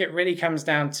 I think it really comes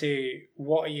down to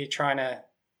what are you trying to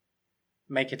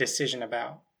make a decision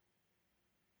about?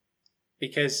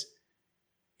 Because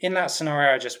in that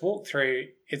scenario I just walked through,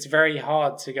 it's very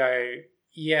hard to go,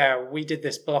 yeah, we did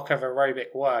this block of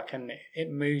aerobic work and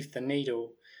it moved the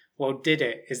needle. Well, did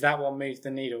it? Is that what moved the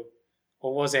needle?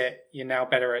 Or was it you're now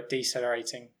better at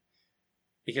decelerating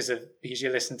because you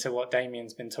listen to what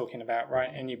Damien's been talking about, right?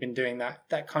 And you've been doing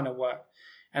that kind of work.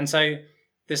 And so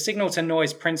the signal to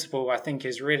noise principle, I think,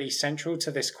 is really central to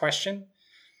this question.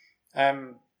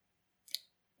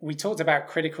 We talked about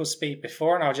critical speed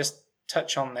before, and I'll just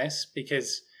touch on this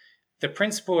because the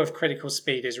principle of critical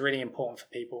speed is really important for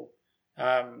people.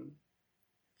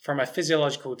 From a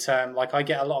physiological term, like I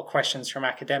get a lot of questions from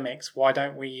academics, why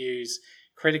don't we use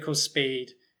critical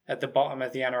speed at the bottom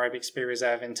of the anaerobic speed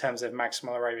reserve in terms of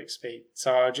maximal aerobic speed?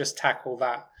 So I'll just tackle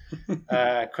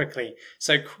that quickly.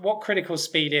 So what critical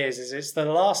speed is it's the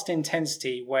last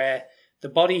intensity where the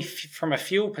body, from a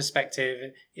fuel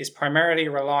perspective, is primarily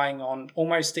relying on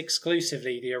almost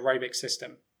exclusively the aerobic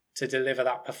system to deliver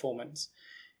that performance.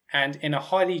 And in a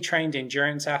highly trained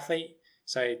endurance athlete,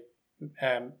 so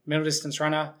middle distance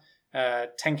runner,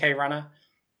 10K runner,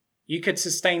 you could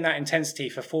sustain that intensity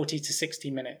for 40 to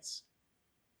 60 minutes.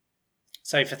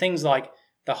 So for things like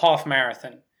the half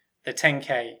marathon, the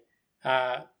 10K,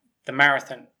 the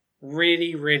marathon,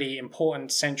 really, really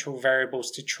important central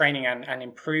variables to training and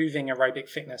improving aerobic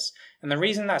fitness. And the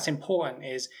reason that's important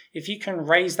is if you can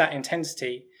raise that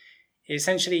intensity, it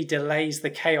essentially delays the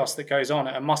chaos that goes on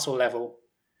at a muscle level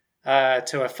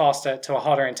to a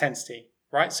harder intensity,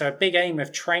 right? So a big aim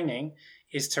of training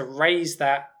is to raise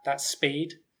that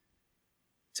speed,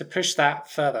 to push that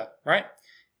further, right?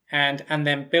 And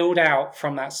then build out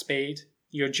from that speed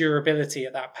your durability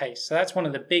at that pace. So that's one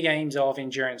of the big aims of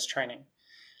endurance training.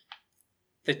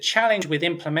 The challenge with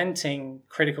implementing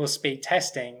critical speed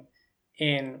testing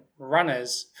in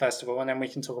runners, first of all, and then we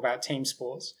can talk about team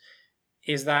sports,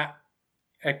 is that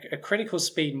a critical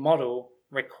speed model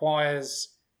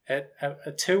requires a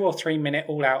 2 or 3 minute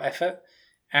all-out effort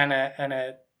and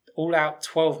a all-out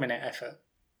 12-minute effort.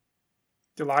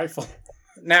 Delightful.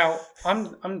 Now,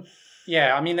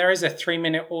 there is a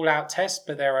 3-minute all-out test,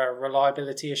 but there are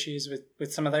reliability issues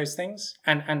with some of those things.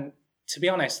 And to be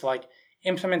honest, like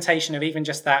implementation of even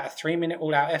just that, a 3-minute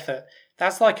all-out effort,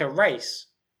 that's like a race.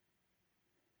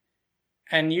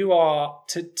 And you are,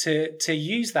 to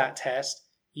use that test,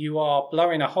 you are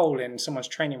blowing a hole in someone's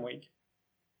training week.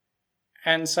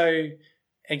 And so,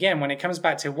 again, when it comes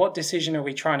back to what decision are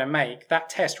we trying to make, that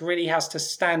test really has to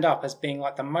stand up as being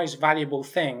like the most valuable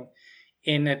thing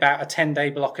in about a 10-day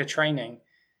block of training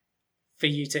for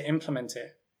you to implement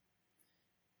it.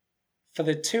 For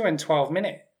the 2 and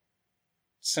 12-minute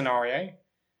scenario,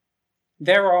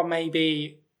 there are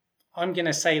maybe, I'm going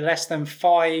to say, less than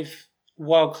 5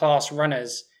 world-class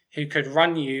runners who could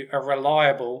run you a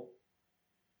reliable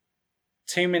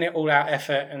 2-minute all-out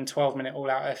effort and 12-minute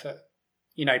all-out effort.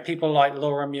 People like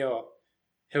Laura Muir,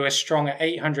 who are strong at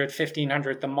 800,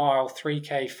 1500, the mile,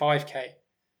 3K, 5K,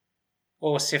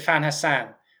 or Sifan Hassan,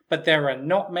 but there are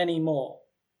not many more.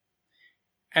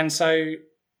 And so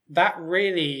that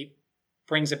really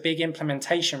brings a big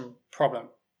implementation problem.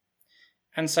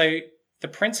 And so the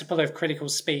principle of critical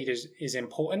speed is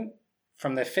important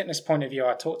from the fitness point of view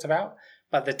I talked about,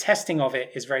 but the testing of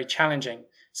it is very challenging.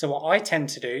 So what I tend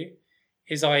to do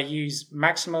is I use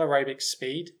maximal aerobic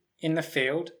speed in the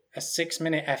field, a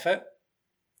 6-minute effort,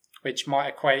 which might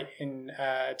equate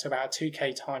to about a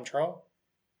 2K time trial.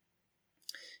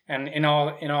 And in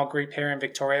our group here in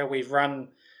Victoria, we've run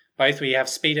both. We have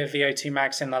Speedo VO2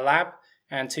 Max in the lab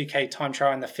and 2K time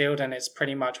trial in the field, and it's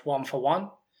pretty much 1 for 1.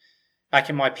 Back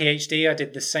in my PhD, I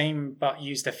did the same, but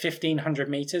used a 1500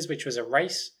 meters, which was a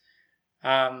race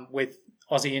with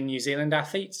Aussie and New Zealand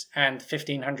athletes, and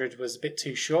 1500 was a bit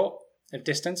too short of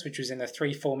distance, which was in the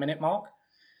 3-4 minute mark.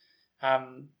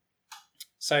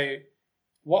 So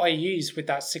what I use with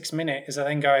that 6 minute is I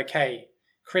then go, okay,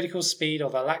 critical speed or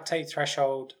the lactate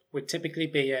threshold would typically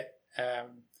be at,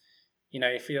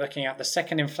 if you're looking at the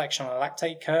second inflection on a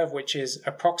lactate curve, which is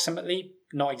approximately,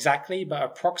 not exactly, but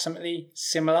approximately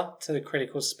similar to the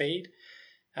critical speed,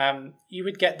 you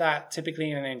would get that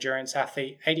typically in an endurance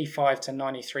athlete, 85 to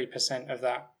 93% of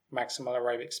that maximal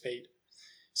aerobic speed.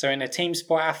 So in a team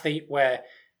sport athlete where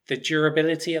the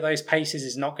durability of those paces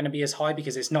is not going to be as high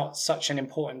because it's not such an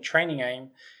important training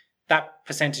aim, that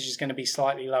percentage is going to be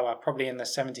slightly lower, probably in the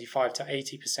 75 to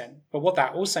 80%. But what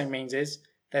that also means is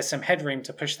there's some headroom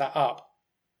to push that up.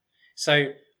 So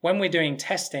when we're doing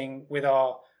testing with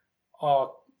our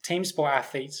team sport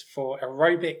athletes for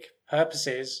aerobic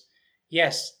purposes,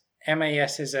 yes,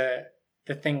 MAS is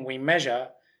the thing we measure,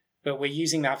 but we're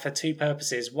using that for two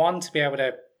purposes. One, to be able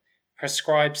to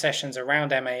prescribe sessions around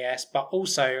MAS, but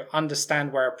also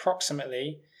understand where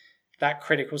approximately that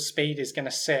critical speed is going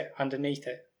to sit underneath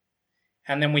it.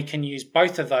 And then we can use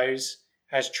both of those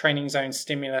as training zone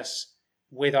stimulus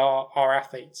with our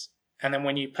athletes. And then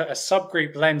when you put a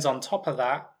subgroup lens on top of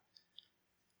that,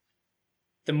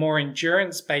 the more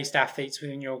endurance-based athletes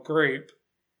within your group,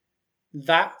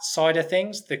 that side of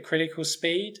things, the critical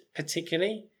speed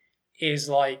particularly, is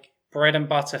like bread and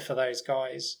butter for those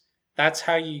guys. That's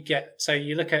how you get, so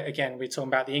you look at, again, we're talking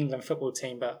about the England football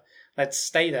team, but let's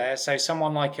stay there. So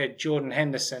someone like a Jordan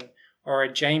Henderson or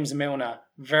a James Milner,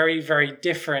 very, very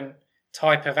different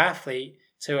type of athlete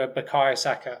to a Bukayo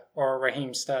Saka or a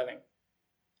Raheem Sterling.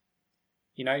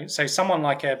 So someone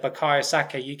like a Bukayo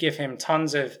Saka, you give him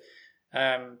tons of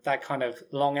that kind of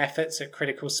long efforts at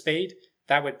critical speed,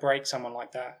 that would break someone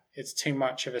like that. It's too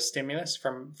much of a stimulus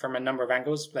from a number of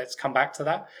angles. Let's come back to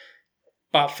that.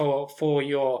 But for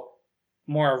your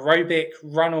more aerobic,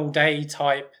 run all day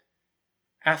type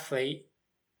athlete,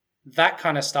 that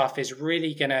kind of stuff is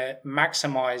really going to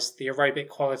maximize the aerobic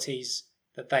qualities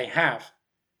that they have.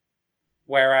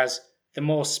 Whereas the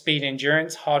more speed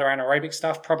endurance, harder anaerobic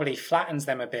stuff probably flattens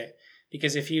them a bit.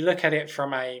 Because if you look at it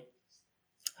from a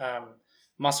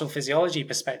muscle physiology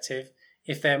perspective,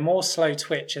 if they're more slow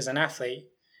twitch as an athlete,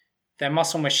 their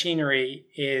muscle machinery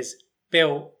is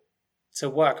built to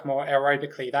work more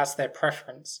aerobically. That's their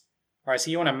preference, right?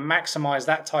 So you want to maximize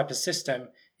that type of system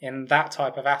in that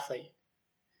type of athlete.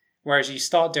 Whereas you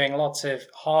start doing lots of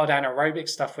hard anaerobic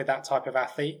stuff with that type of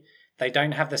athlete, they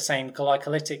don't have the same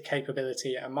glycolytic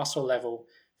capability at a muscle level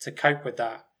to cope with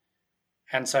that.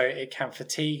 And so it can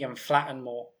fatigue and flatten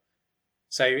more.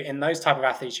 So in those type of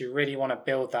athletes, you really want to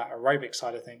build that aerobic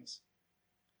side of things.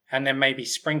 And then maybe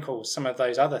sprinkle some of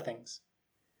those other things.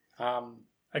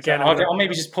 Again, so I'll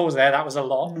maybe just pause there. That was a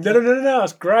lot. No,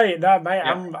 that's great. No, mate,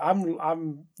 Yeah.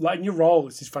 I'm letting you roll.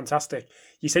 This is fantastic.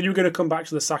 You said you were going to come back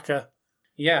to the Saka.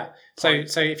 Yeah. So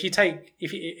if you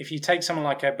take someone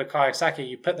like a Bukayo Saka,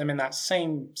 you put them in that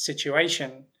same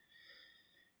situation,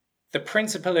 the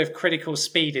principle of critical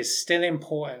speed is still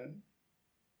important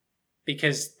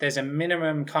because there's a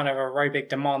minimum kind of aerobic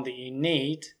demand that you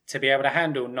need to be able to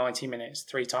handle 90 minutes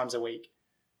 3 times a week.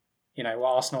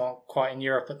 Arsenal aren't quite in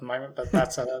Europe at the moment, but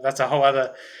that's a whole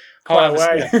other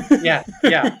way. Yeah.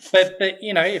 But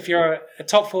if you're a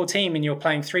top 4 team and you're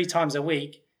playing 3 times a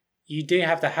week, you do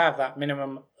have to have that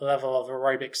minimum level of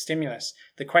aerobic stimulus.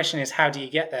 The question is, how do you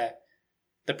get there?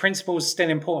 The principle is still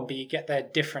important, but you get there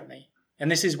differently. And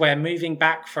this is where moving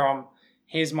back from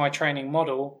here's my training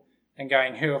model and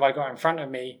going, who have I got in front of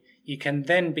me? You can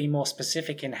then be more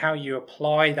specific in how you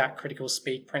apply that critical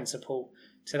speed principle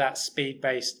to that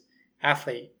speed-based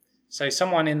athlete. So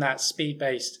someone in that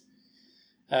speed-based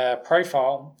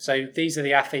profile, so these are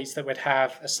the athletes that would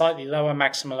have a slightly lower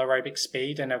maximal aerobic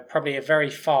speed and probably a very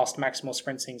fast maximal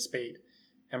sprinting speed.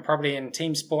 And probably in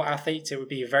team sport athletes, it would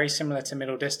be very similar to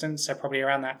middle distance, so probably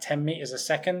around that 10 meters a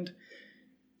second.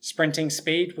 Sprinting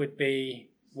speed would be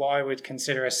what I would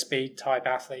consider a speed type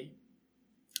athlete.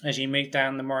 As you move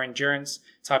down, the more endurance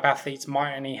type athletes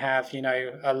might only have,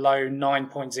 a low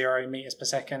 9.0 meters per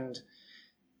second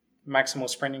maximal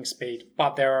sprinting speed,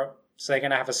 but they're going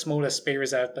to have a smaller speed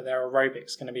reserve, but their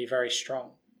aerobic's going to be very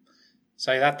strong.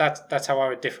 So that's how I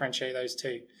would differentiate those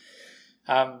two.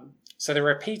 So the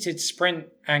repeated sprint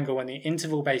angle and the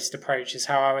interval-based approach is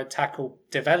how I would tackle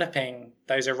developing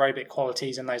those aerobic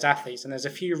qualities in those athletes. And there's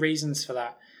a few reasons for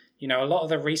that. A lot of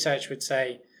the research would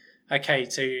say, okay,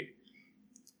 to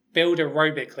build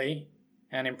aerobically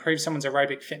and improve someone's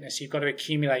aerobic fitness, you've got to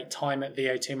accumulate time at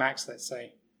VO2 max, let's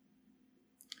say.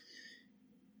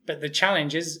 But the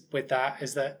challenge is with that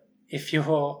is that if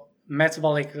you're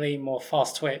metabolically more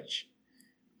fast twitch,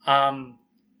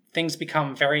 things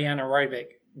become very anaerobic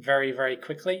very, very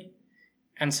quickly.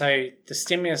 And so the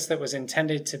stimulus that was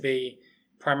intended to be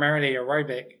primarily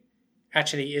aerobic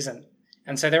actually isn't.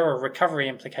 And so there are recovery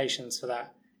implications for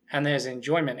that. And there's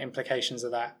enjoyment implications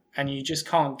of that. And you just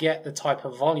can't get the type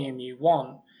of volume you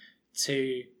want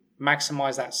to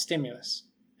maximize that stimulus.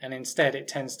 And instead, it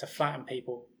tends to flatten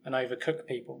people and overcook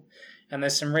people. And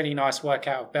there's some really nice work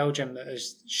out of Belgium that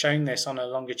has shown this on a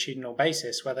longitudinal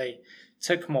basis, where they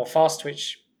took more fast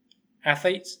twitch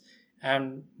athletes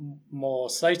and more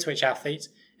slow twitch athletes,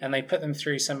 and they put them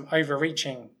through some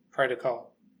overreaching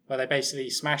protocol where they basically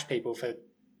smash people for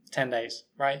 10 days,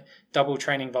 right? Double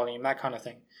training volume, that kind of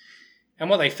thing. And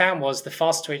what they found was the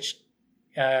fast twitch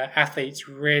athletes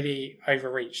really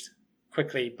overreached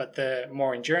quickly, but the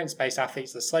more endurance-based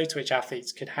athletes, the slow twitch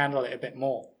athletes, could handle it a bit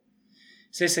more.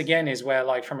 So this again is where,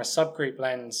 like, from a subgroup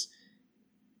lens,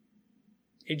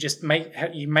 it just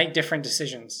you make different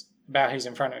decisions about who's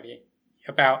in front of you,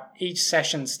 about each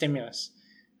session stimulus,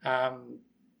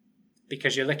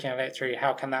 because you're looking at it through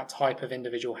how can that type of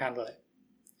individual handle it.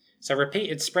 So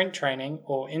repeated sprint training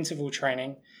or interval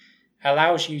training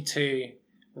allows you to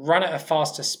run at a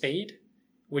faster speed,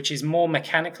 which is more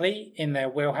mechanically in their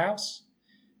wheelhouse.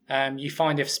 You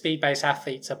find if speed-based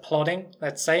athletes are plodding,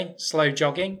 let's say, slow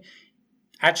jogging,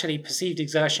 actually perceived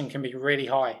exertion can be really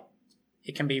high.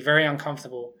 It can be very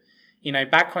uncomfortable. You know,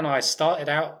 back when I started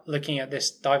out looking at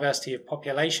this diversity of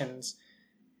populations,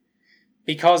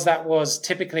 because that was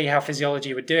typically how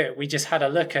physiology would do it, we just had a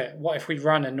look at what if we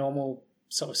run a normal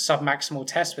sort of submaximal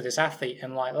test with this athlete,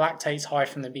 and like lactate's high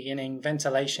from the beginning,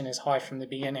 ventilation is high from the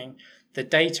beginning, the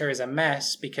data is a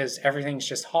mess because everything's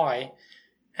just high,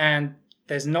 and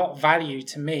there's not value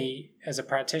to me as a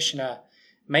practitioner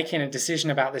making a decision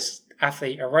about this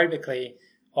athlete aerobically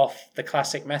off the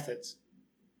classic methods.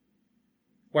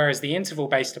 Whereas the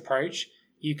interval-based approach,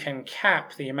 you can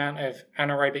cap the amount of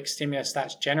anaerobic stimulus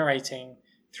that's generating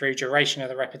through duration of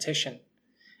the repetition.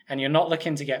 And you're not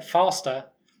looking to get faster,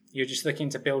 you're just looking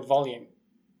to build volume.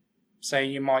 So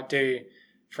you might do,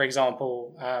 for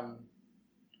example,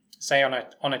 say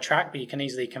on a track, but you can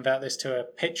easily convert this to a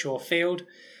pitch or field.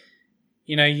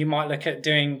 You know, you might look at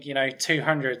doing,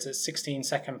 200s at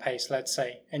 16-second pace, let's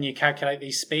say, and you calculate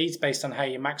these speeds based on how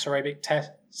your max aerobic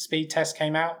speed test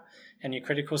came out, and your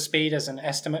critical speed as an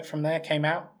estimate from there came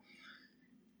out.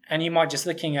 And you might just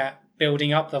looking at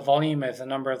building up the volume of the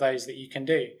number of those that you can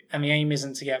do. And the aim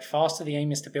isn't to get faster, the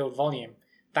aim is to build volume.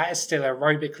 That is still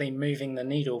aerobically moving the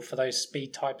needle for those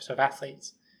speed types of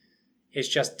athletes. It's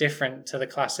just different to the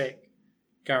classic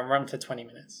go and run for 20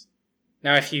 minutes.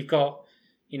 Now, if you've got,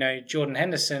 Jordan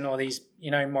Henderson or these,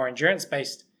 more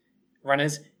endurance-based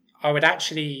runners, I would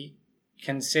actually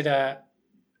consider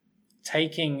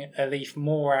taking a leaf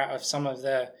more out of some of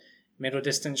the middle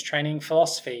distance training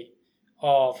philosophy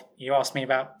of, you asked me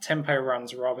about tempo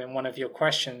runs, Rob, in one of your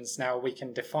questions. Now we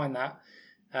can define that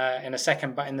in a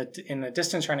second, but in the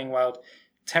distance training world,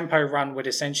 tempo run would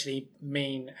essentially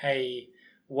mean a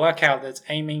workout that's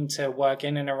aiming to work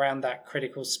in and around that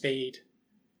critical speed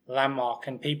landmark,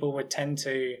 and people would tend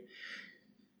to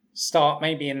start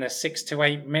maybe in the 6 to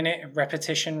 8 minute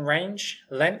repetition range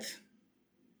length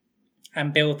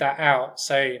and build that out.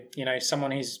 So,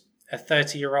 someone who's a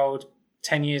 30-year-old,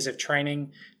 10 years of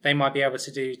training, they might be able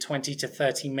to do 20 to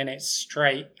 30 minutes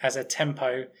straight as a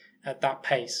tempo at that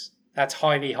pace. That's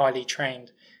highly, highly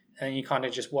trained. And then you kind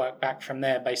of just work back from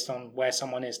there based on where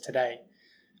someone is today.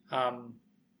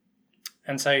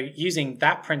 And so using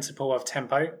that principle of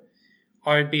tempo,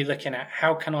 I would be looking at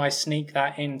how can I sneak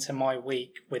that into my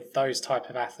week with those type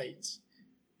of athletes?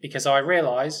 Because I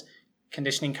realize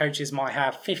conditioning coaches might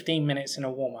have 15 minutes in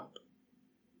a warm-up.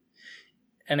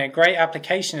 And a great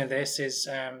application of this is,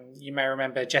 you may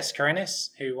remember Jessica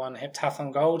Ennis, who won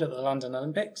heptathlon gold at the London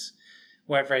Olympics,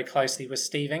 worked very closely with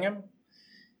Steve Ingham.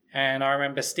 And I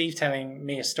remember Steve telling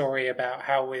me a story about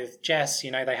how with Jess,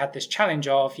 they had this challenge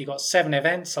of, you got 7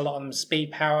 events, a lot of them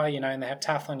speed power, in the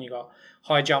heptathlon, you got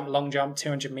high jump, long jump,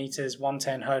 200 meters,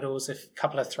 110 hurdles, a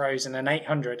couple of throws, and an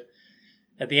 800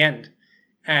 at the end.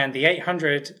 And the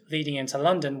 800 leading into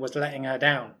London was letting her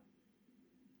down.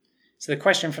 So the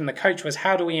question from the coach was,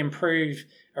 how do we improve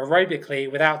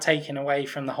aerobically without taking away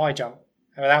from the high jump,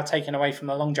 without taking away from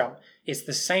the long jump? It's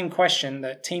the same question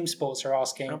that team sports are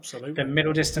asking. Absolutely. The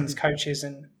middle distance coaches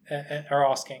are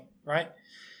asking, right?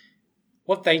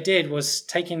 What they did was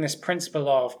taking this principle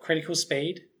of critical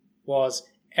speed was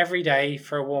every day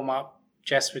for a warm-up,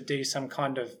 Jess would do some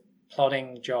kind of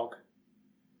plodding jog,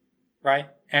 right?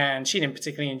 And she didn't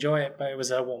particularly enjoy it, but it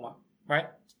was a warm-up, right?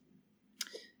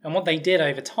 And what they did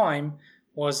over time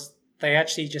was they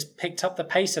actually just picked up the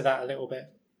pace of that a little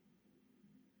bit.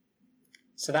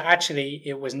 So that actually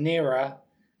it was nearer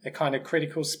a kind of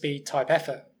critical speed type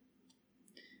effort.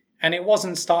 And it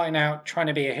wasn't starting out trying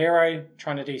to be a hero,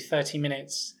 trying to do 30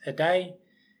 minutes a day.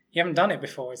 You haven't done it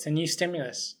before. It's a new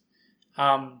stimulus.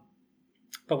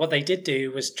 But what they did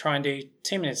do was try and do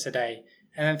 2 minutes a day,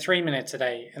 and then 3 minutes a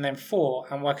day, and then 4,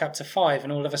 and work up to 5.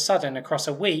 And all of a sudden, across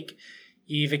a week,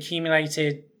 you've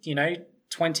accumulated,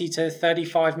 20 to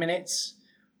 35 minutes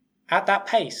at that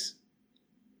pace,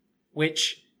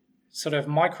 which sort of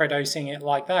microdosing it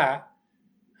like that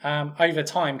over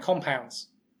time compounds,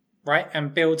 right?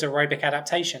 And builds aerobic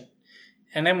adaptation.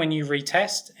 And then when you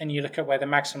retest and you look at where the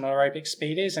maximum aerobic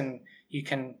speed is, and you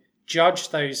can judge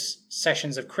those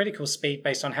sessions of critical speed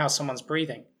based on how someone's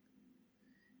breathing.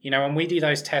 When we do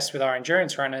those tests with our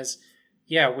endurance runners,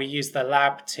 we use the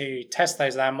lab to test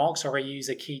those landmarks, or we use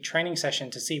a key training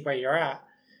session to see where you're at.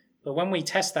 But when we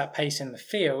test that pace in the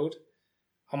field,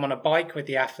 I'm on a bike with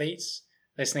the athletes,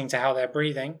 listening to how they're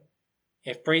breathing.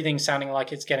 If breathing's sounding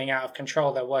like it's getting out of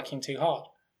control, they're working too hard,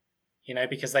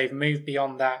 because they've moved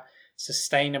beyond that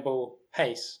sustainable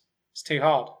pace. It's too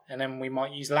hard. And then we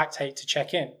might use lactate to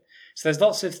check in. So there's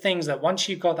lots of things that once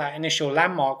you've got that initial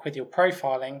landmark with your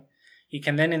profiling, you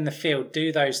can then in the field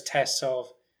do those tests of,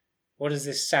 what does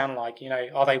this sound like?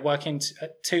 Are they working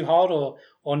too hard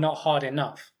or not hard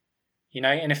enough?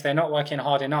 And if they're not working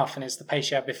hard enough and it's the pace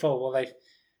you had before, well,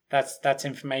 that's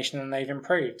information and they've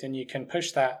improved, and you can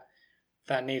push that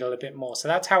needle a bit more. So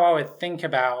that's how I would think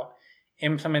about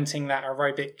implementing that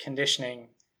aerobic conditioning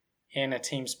in a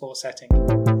team sport setting.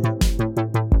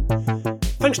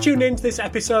 Thanks for tuning in to this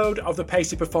episode of the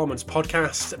Pacey Performance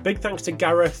Podcast. Big thanks to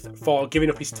Gareth for giving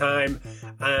up his time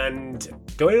and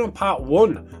going on part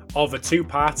 1 of a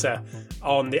 2-parter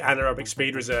on the anaerobic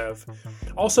speed reserve.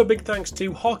 Also big thanks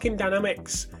to Hawkin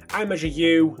Dynamics,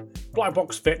 iMeasureU, Black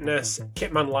Box Fitness,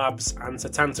 Kitman Labs and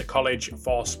Setanta College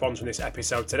for sponsoring this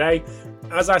episode today.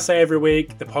 As I say every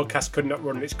week, the podcast could not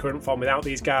run in its current form without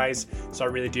these guys, so I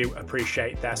really do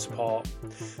appreciate their support.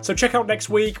 So check out next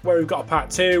week where we've got a part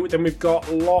 2, then we've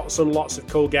got lots and lots of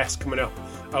cool guests coming up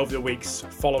over the weeks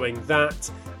following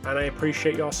that, and I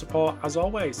appreciate your support as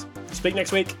always. Speak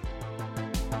next week.